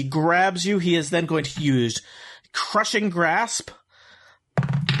 damage as he grabs you. He is then going to use Crushing Grasp.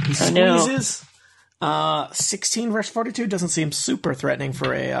 He squeezes. 16 versus fortitude doesn't seem super threatening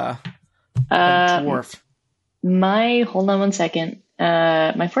for a dwarf. Hold on one second.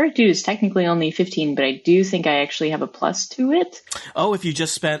 My fortitude is technically only 15, but I do think I actually have a plus to it. Oh, if you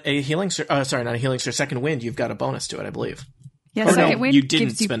just spent a healing not a healing second wind, you've got a bonus to it, I believe. Yeah, second wind you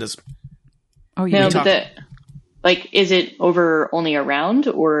didn't spend as... Oh, yeah. No, but is it over only a round,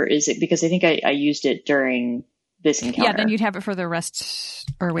 or is it... Because I think I used it during this encounter. Yeah, then you'd have it for the rest...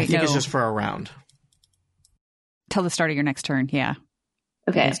 Or wait, I think it's just for a round. Till the start of your next turn, yeah.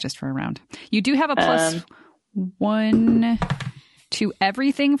 Okay. It's just for a round. You do have a plus 1... to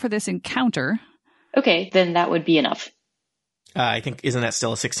everything for this encounter. Okay, then that would be enough. I think, isn't that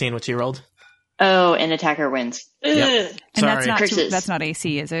still a 16, which you rolled? Oh, an attacker wins. Yep. And that's not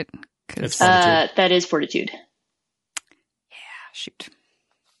AC, is it? It's fortitude. That is fortitude. Yeah, shoot.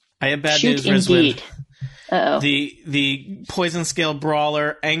 I have bad Shoot news, indeed. Uh-oh. The Poison Scale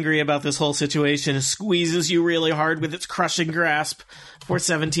Brawler, angry about this whole situation, squeezes you really hard with its Crushing Grasp for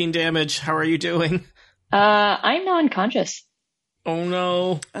 17 damage. How are you doing? I'm now unconscious. Oh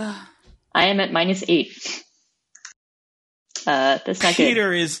no. I am at -8. That's not good.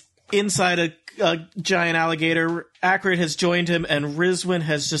 Pieter is inside giant alligator. Acrid has joined him, and Rizwin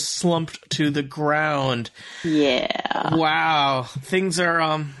has just slumped to the ground. Yeah. Wow, things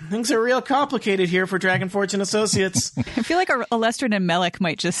are real complicated here for Dragonforge and Associates. I feel like Alestrin and Melek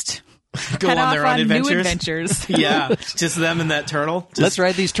might just Go head on their own adventures. new adventures. Yeah, just them and that turtle. Let's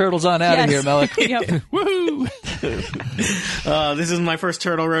ride these turtles on out of here, Melek. Yep. Woohoo! This is my first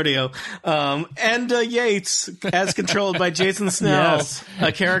turtle rodeo. And Yates, as controlled by Jason Snell, Yes.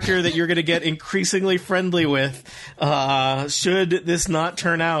 a character that you're going to get increasingly friendly with, should this not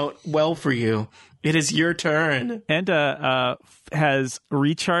turn out well for you. It is your turn. Enda has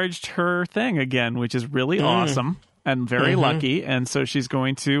recharged her thing again, which is really awesome and very lucky. And so she's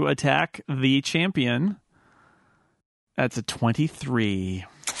going to attack the champion. That's a 23.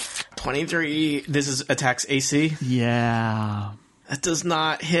 23. This is attacks AC. Yeah. That does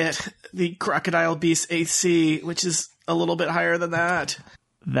not hit the Crocodile Beast AC, which is a little bit higher than that.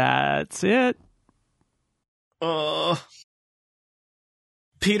 That's it.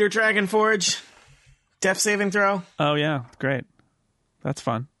 Pieter Dragonforge, death saving throw. Oh, yeah. Great. That's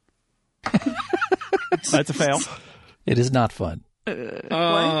fun. That's a fail. It is not fun.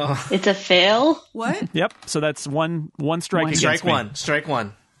 It's a fail? What? Yep. So that's one strike against Strike me. one. Strike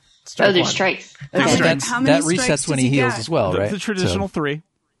one. Oh, there's strikes. There's Okay. strikes. How many That strikes resets when does he heals get? as well, right? The traditional 3.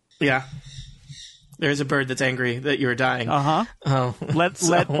 Yeah. There's a bird that's angry that you're dying. Uh-huh. Oh. Let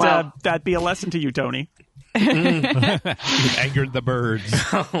wow. that be a lesson to you, Tony. You've angered the birds.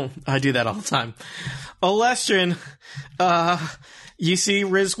 I do that all the time. Olestrin, you see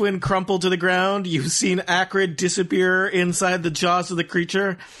Rizwin crumple to the ground. You've seen Acrid disappear inside the jaws of the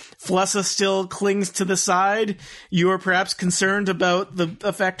creature. Flessa still clings to the side. You are perhaps concerned about the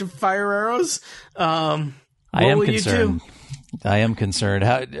effect of fire arrows. I am concerned. I am concerned.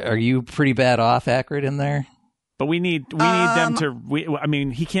 How are you? Pretty bad off, Acrid, in there. But we need them to. I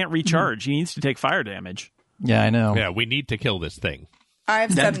mean, he can't recharge. He needs to take fire damage. Yeah, I know. Yeah, we need to kill this thing. I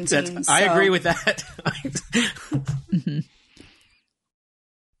have 17. I so- agree with that.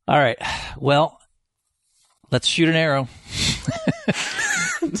 All right. Well, let's shoot an arrow.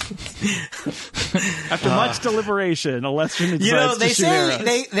 After much deliberation, Alestrin decides You know, they to shoot say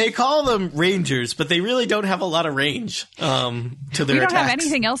arrows. they call them rangers, but they really don't have a lot of range to their We don't attacks. have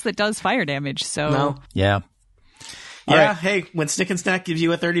anything else that does fire damage, so No. Yeah. Yeah, right. hey, when Snick and Snack gives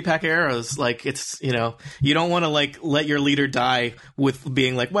you a 30-pack of arrows, like, it's, you know, you don't want to, like, let your leader die with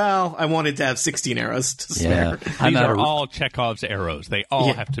being like, well, I wanted to have 16 arrows to spare. I'm These out are of all Chekhov's arrows. They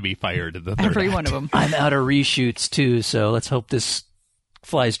all have to be fired in the third every act. one of them. I'm out of reshoots too, so let's hope this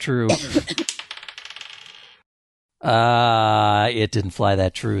flies true. It didn't fly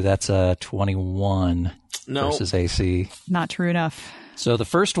that true. That's a 21 No. versus AC. Not true enough. So the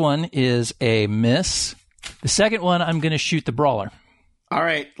first one is a miss. The second one, I'm going to shoot the brawler. All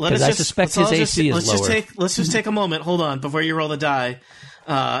right, Because I suspect his AC is lower. Let's just take a moment. Hold on, before you roll the die.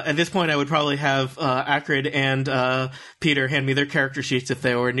 At this point, I would probably have Acrid and Pieter hand me their character sheets if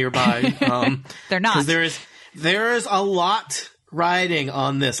they were nearby. They're not. Because there is a lot riding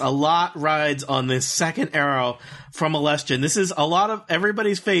on this. A lot rides on this second arrow from Alestrin. This is a lot of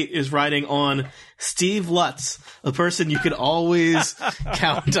everybody's fate is riding on Steve Lutz, the person you can always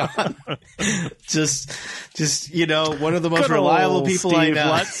count on. just you know, one of the most Good reliable old people Steve I know.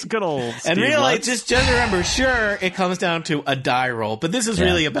 Lutz. Good old Steve And really, Lutz. just remember, sure, it comes down to a die roll, but this is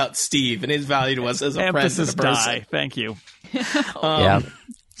really about Steve and his value to us as a Emphasis friend and a person. die. Thank you. Yeah.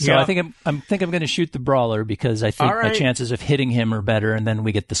 So yeah. I think I'm going to shoot the brawler because I think All right. my chances of hitting him are better, and then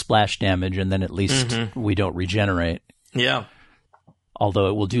we get the splash damage, and then at least we don't regenerate. Yeah. Although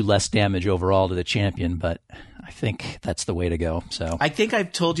it will do less damage overall to the champion, but I think that's the way to go. So I think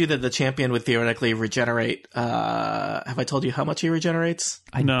I've told you that the champion would theoretically regenerate. Have I told you how much he regenerates?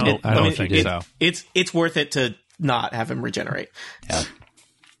 No. I don't think so. It's worth it to not have him regenerate. yeah.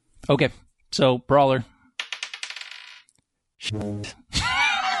 Okay, so brawler.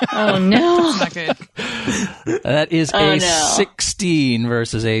 Oh, no. Not good. That is Oh, a no. 16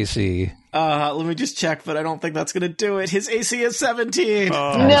 versus AC. Let me just check, but I don't think that's going to do it. His AC is 17.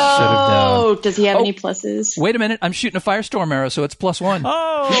 I No. should've known. Does he have Oh. any pluses? Wait a minute, I'm shooting a firestorm arrow, so it's +1.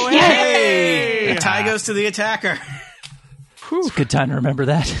 Oh, Hey! The tie goes to the attacker. It's a good time to remember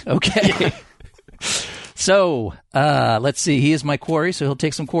that. Okay. So, let's see. He is my quarry, so he'll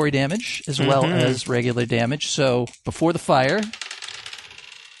take some quarry damage as well as regular damage. So, before the fire,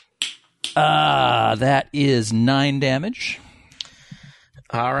 that is 9 damage.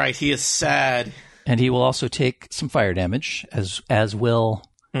 All right, he is sad. And he will also take some fire damage, as will...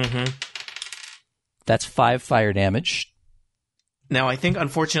 That's 5 fire damage. Now, I think,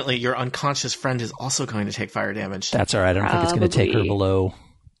 unfortunately, your unconscious friend is also going to take fire damage. That's all right. I don't think it's going to take her Probably. below...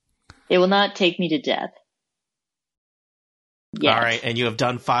 It will not take me to death. Yet. All right, and you have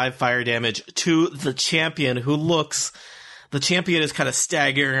done 5 fire damage to the champion, who looks... The champion is kind of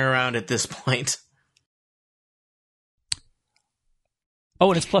staggering around at this point. Oh,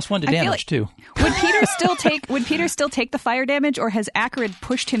 and it's +1 to damage too. Would Pieter still take the fire damage, or has Acrid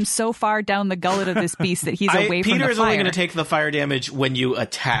pushed him so far down the gullet of this beast that he's away from the fire? Peter is only going to take the fire damage when you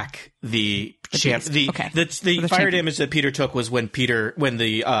attack the champ. The fire damage that Peter took was when the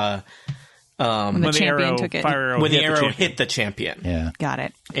champion took it. When the arrow hit the champion. Yeah, got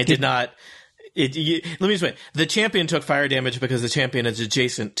it. It did not. Let me just wait. The champion took fire damage because the champion is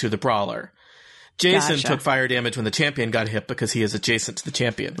adjacent to the brawler. Jason took fire damage when the champion got hit because he is adjacent to the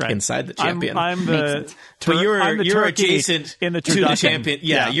champion inside the champion. I'm the but you're adjacent in the to the champion.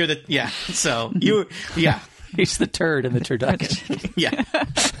 Yeah, you're the So you he's the turd in the turducken. Yeah.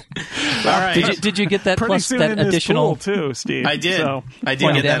 All right. Did you get that Pretty plus soon that in this additional pool too, Steve? I did. So. I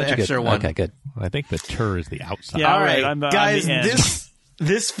did get that extra one. Okay, good. I think the tur is the outside. Yeah, all right, guys. I'm the end.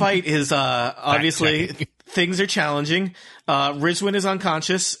 This fight is obviously things are challenging. Rizwin is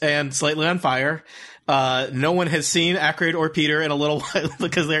unconscious and slightly on fire. No one has seen Acrid or Pieter in a little while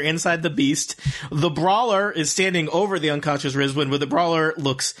because they're inside the beast. The brawler is standing over the unconscious Rizwin, but the brawler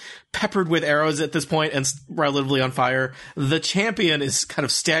looks peppered with arrows at this point and relatively on fire. The champion is kind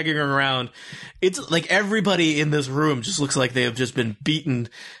of staggering around. It's like everybody in this room just looks like they have just been beaten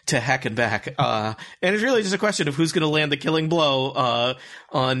to heck and back. And it's really just a question of who's going to land the killing blow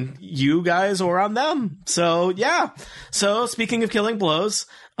on you guys or on them. So, yeah. So, speaking of killing blows,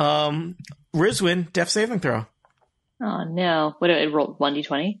 Rizwin, death saving throw. Oh, no. What do I roll?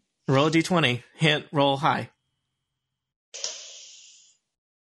 1d20? Roll a d20. Hint, roll high.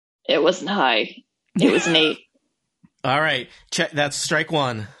 It wasn't high. It was an 8. All right. Check. That's strike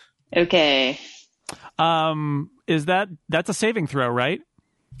 1. Okay. That's a saving throw, right?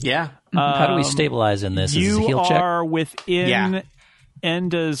 Yeah. How do we stabilize in this? Is this a heal check? You are within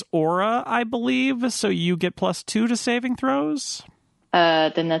Enda's aura, I believe, so you get +2 to saving throws.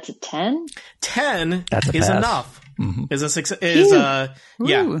 Then that's a 10. 10 that's a is pass. Enough. Mm-hmm. Is a success. It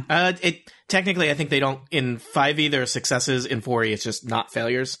technically, I think they don't in 5e. There are successes. In 4e, it's just not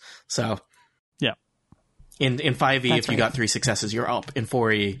failures. So yeah. In 5e, if you got 3 successes, you're up. In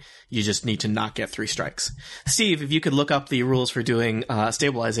 4e, you just need to not get 3 strikes. Steve, if you could look up the rules for doing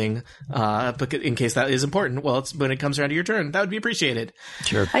stabilizing, in case that is important. Well, when it comes around to your turn, that would be appreciated.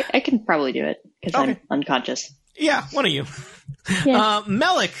 Sure. I can probably do it because I'm unconscious. Yeah, one of you. Yeah.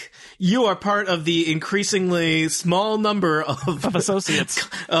 Melik, you are part of the increasingly small number of associates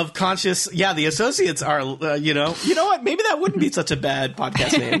of conscious. Yeah, the associates are. You know what? Maybe that wouldn't be such a bad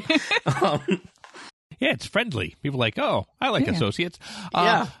podcast name. Yeah, it's friendly. People are like, oh, I like associates.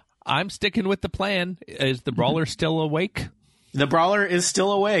 Yeah, I'm sticking with the plan. Is the brawler still awake? The brawler is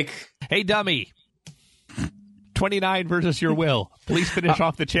still awake. Hey, dummy. 29 versus your will. Please finish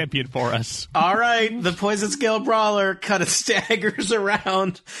off the champion for us. All right, the poison scale brawler kind of staggers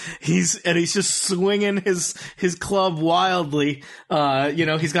around. He's just swinging his club wildly.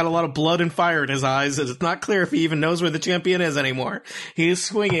 He's got a lot of blood and fire in his eyes. It's not clear if he even knows where the champion is anymore. He is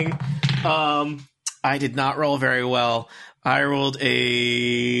swinging. I did not roll very well. I rolled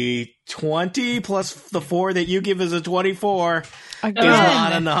a 20 plus the 4 that you give is a 24. Again. Is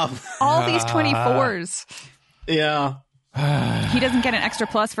not enough. All these 24s. Yeah. He doesn't get an extra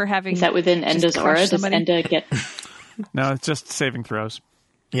plus for having. Is that within Enda's aura? Does Enda get? No, it's just saving throws.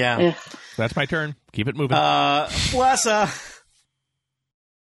 Yeah. Ugh. That's my turn. Keep it moving. Blessa.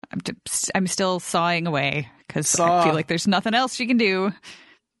 I'm still sawing away because I feel like there's nothing else she can do.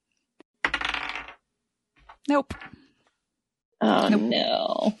 Nope. Oh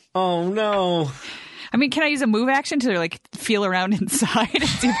no. Oh no. I mean, can I use a move action to feel around inside and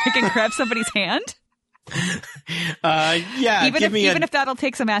see if I can grab somebody's hand? Yeah. Even if that'll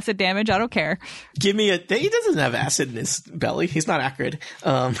take some acid damage, I don't care. Give me he doesn't have acid in his belly. He's not acrid.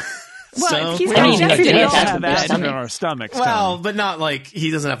 Well, so, if he's I mean, got he does have have acid in stomach. our stomachs. well, but not he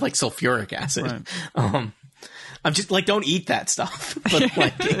doesn't have sulfuric acid. Right. I'm just don't eat that stuff. But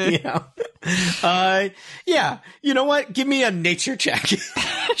yeah. You know what? Give me a nature check.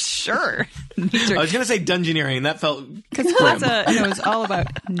 Sure. I was gonna say dungeoneering. That felt because it was all about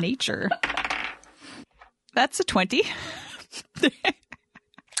nature. That's a 20.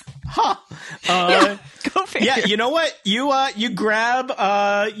 Huh. Go figure. Yeah, you know what? You grab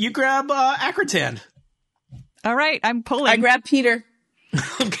Acrid's hand. All right, I'm pulling. I grab Pieter.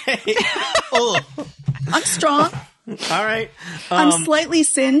 Okay. Oh. I'm strong. All right. I'm slightly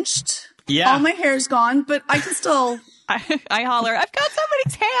singed. Yeah. All my hair's gone, but I can still... I holler, I've got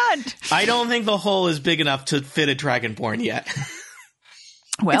somebody's hand. I don't think the hole is big enough to fit a Dragonborn yet.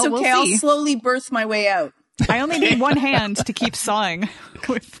 Well, it's okay. we'll see. I'll slowly birth my way out. I only need one hand to keep sawing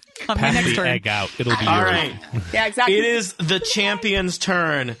with on my Pass next the turn. egg out. It'll be All yours. right. Yeah, exactly. It is the champion's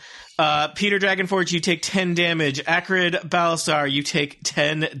turn. Pieter Dragonforge, you take 10 damage. Acrid Balasar, you take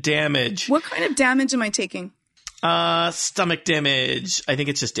 10 damage. What kind of damage am I taking? Stomach damage. I think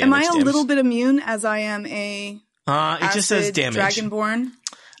it's just Am damage. I a little bit immune as I am a It just says damage. Dragonborn?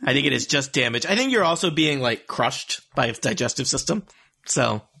 I think it is just damage. I think you're also being like crushed by its digestive system.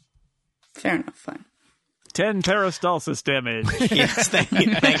 So Fair enough, fine. 10 Peristalsis damage. yes, thank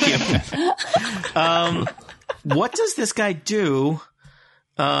you. What does this guy do?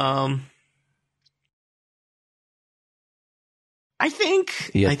 I think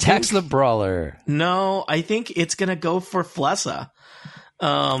He attacks the brawler. No, I think it's gonna go for Flessa.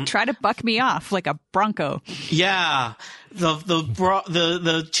 Try to buck me off like a bronco. Yeah,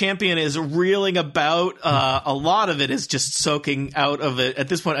 the champion is reeling about. A lot of it is just soaking out of it. At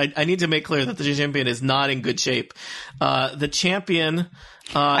this point, I need to make clear that the champion is not in good shape. The champion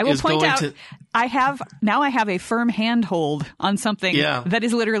I will is point going out to. I have a firm handhold on something that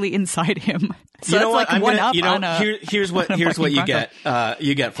is literally inside him. So You know that's what? like one up on a. Here's what you bronco. get.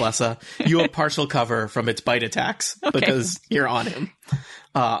 You get Flessa. You have partial cover from its bite attacks because you're on him.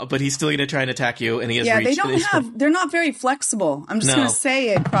 But he's still going to try and attack you, and he has reached. They're not very flexible. I'm just No. going to say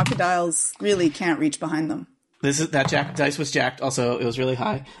it. Crocodiles really can't reach behind them. That dice was jacked. Also, it was really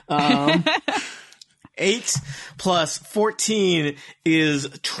high. 8 plus 14 is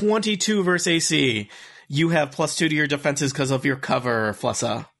 22 versus AC. You have +2 to your defenses because of your cover,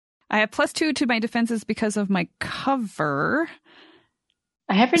 Flessa. I have +2 to my defenses because of my cover.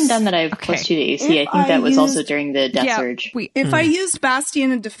 I have written down that I have +2 to AC. I think that was also during the death surge. If I used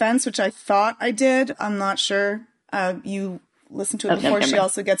Bastion in defense, which I thought I did, I'm not sure. You listened to it before. She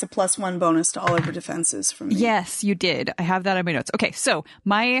also gets a +1 bonus to all of her defenses from me. Yes, you did. I have that in my notes. Okay, so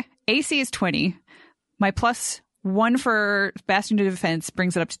my AC is 20. My +1 for Bastion to defense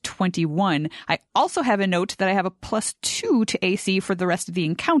brings it up to 21. I also have a note that I have a +2 to AC for the rest of the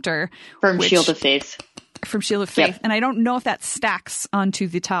encounter. From Shield of Faith. From Shield of Faith. Yep. And I don't know if that stacks onto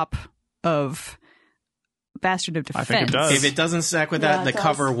the top of Bastion of Defense. I think it does. If it doesn't stack with that, the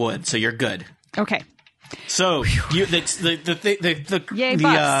cover would, so you're good. Okay. So the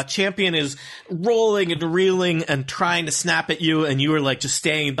champion is rolling and reeling and trying to snap at you, and you are like just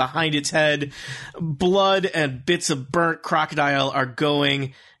staying behind its head. Blood and bits of burnt crocodile are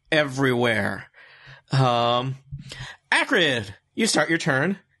going everywhere. Acrid, you start your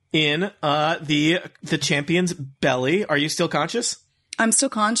turn in the champion's belly. Are you still conscious? I'm still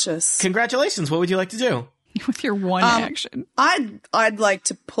conscious. Congratulations. What would you like to do? With your one action. I'd like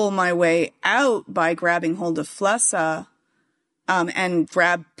to pull my way out by grabbing hold of Flessa, and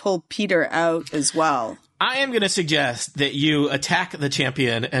pull Pieter out as well. I am going to suggest that you attack the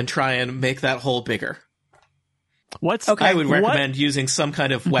champion and try and make that hole bigger. I would recommend using some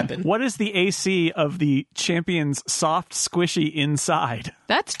kind of weapon. What is the AC of the champion's soft, squishy inside?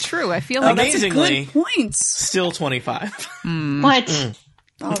 That's true. I feel like amazingly, that's a good point. Still 25. What?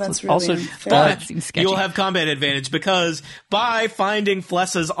 Oh, that's really Also, unfair. that seems sketchy. You'll have combat advantage because by finding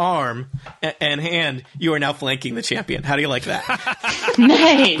Flessa's arm and hand, you are now flanking the champion. How do you like that?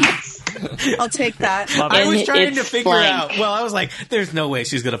 Nice. I'll take that. I was trying to it's figure flank. out. Well, I was like, "There's no way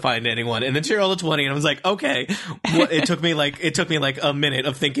she's going to find anyone." And then she rolled a 20, and I was like, "Okay." It took me like a minute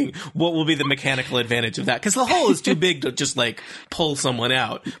of thinking, what will be the mechanical advantage of that? Because the hole is too big to just like pull someone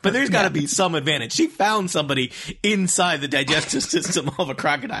out. But there's got to be some advantage. She found somebody inside the digestive system of a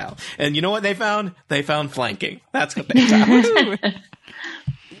crocodile, and you know what they found? They found flanking. That's what they found.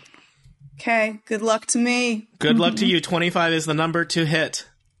 Okay, good luck to me. Good luck to you. 25 is the number to hit.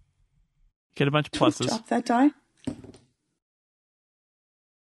 Get a bunch of pluses. Drop that die.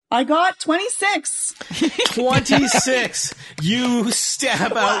 I got 26. 26. You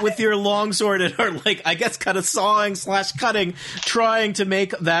stab out with your longsword and are like, I guess, kind of sawing/cutting, trying to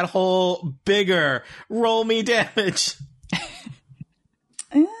make that hole bigger. Roll me damage.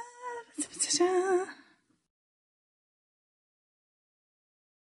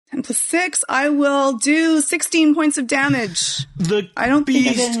 10 plus 6, I will do 16 points of damage. I don't think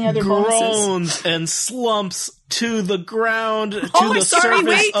I get any other bonuses. Groans and slumps to the ground,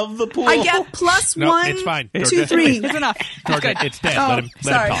 surface of the pool. I get plus No, 1, it's fine. 2, 3. It's enough. Jordan, it's dead. Oh, Let him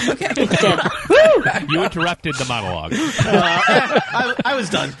sorry. talk. Okay. You interrupted the monologue. I was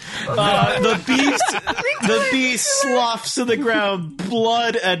done. The beast sloughs to the ground.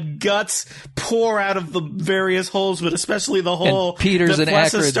 Blood and guts pour out of the various holes, but especially the hole And Pieter's that and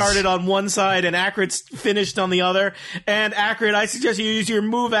Flessa Acrid's. started on one side and Acrid's finished on the other. And Acrid, I suggest you use your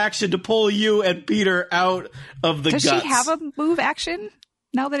move action to pull you and Pieter out of the Does guts. she have a move action?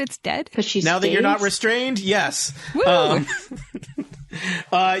 now that it's dead? Because she's now that you're not restrained, yes. You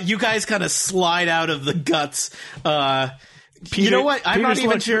guys kind of slide out of the guts. You know what? I'm not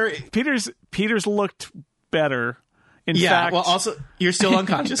even sure. Peter's looked better. In yeah, fact, well, also, you're still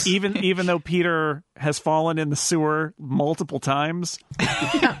unconscious. even though Peter has fallen in the sewer multiple times,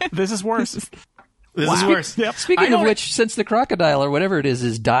 this is worse. This is worse. Yep. Speaking of which, since the crocodile or whatever it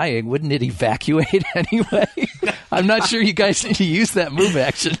is dying, wouldn't it evacuate anyway? I'm not sure you guys need to use that move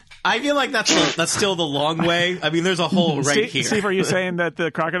action. I feel like that's still the long way. I mean, there's a hole right here. Steve, are you saying that the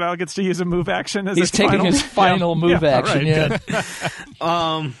crocodile gets to use a move action? He's taking his final move action.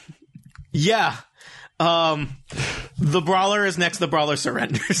 Right, yeah. The brawler is next. The brawler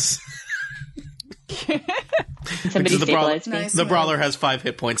surrenders. Somebody stabilize me. The brawler has 5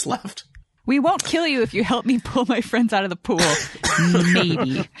 hit points left. We won't kill you if you help me pull my friends out of the pool.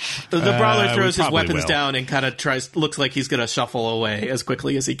 Maybe. The brawler throws his weapons down and kind of looks like he's going to shuffle away as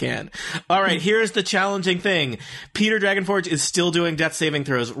quickly as he can. All right, here's the challenging thing. Pieter Dragonforge is still doing death saving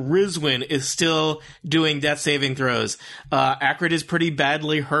throws. Rizwin is still doing death saving throws. Acrid is pretty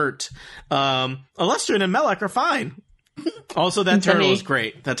badly hurt. Alestrin and Melek are fine. Also, that turtle is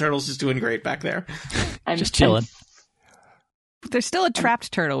great. That turtle's just doing great back there. I'm just chilling. There's still a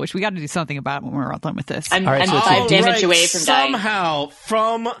trapped turtle, which we got to do something about when we're all done with this. I'm 5 damage away from dying. Somehow,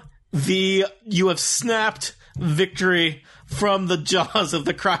 you have snapped victory from the jaws of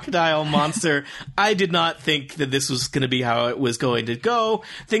the crocodile monster. I did not think that this was going to be how it was going to go.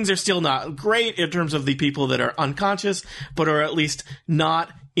 Things are still not great in terms of the people that are unconscious, but are at least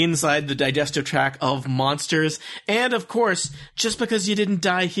not inside the digestive tract of monsters. And of course, just because you didn't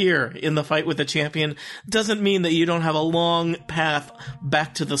die here in the fight with the champion doesn't mean that you don't have a long path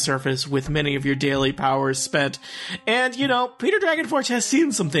back to the surface with many of your daily powers spent. And, Pieter Dragonforge has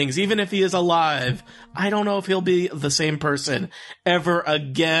seen some things. Even if he is alive, I don't know if he'll be the same person ever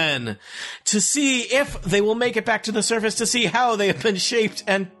again. To see if they will make it back to the surface, to see how they have been shaped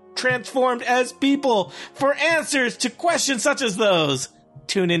and transformed as people, for answers to questions such as those,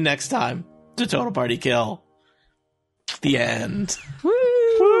 tune in next time to Total Party Kill. The end. Woo!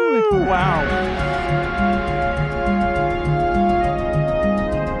 Wow.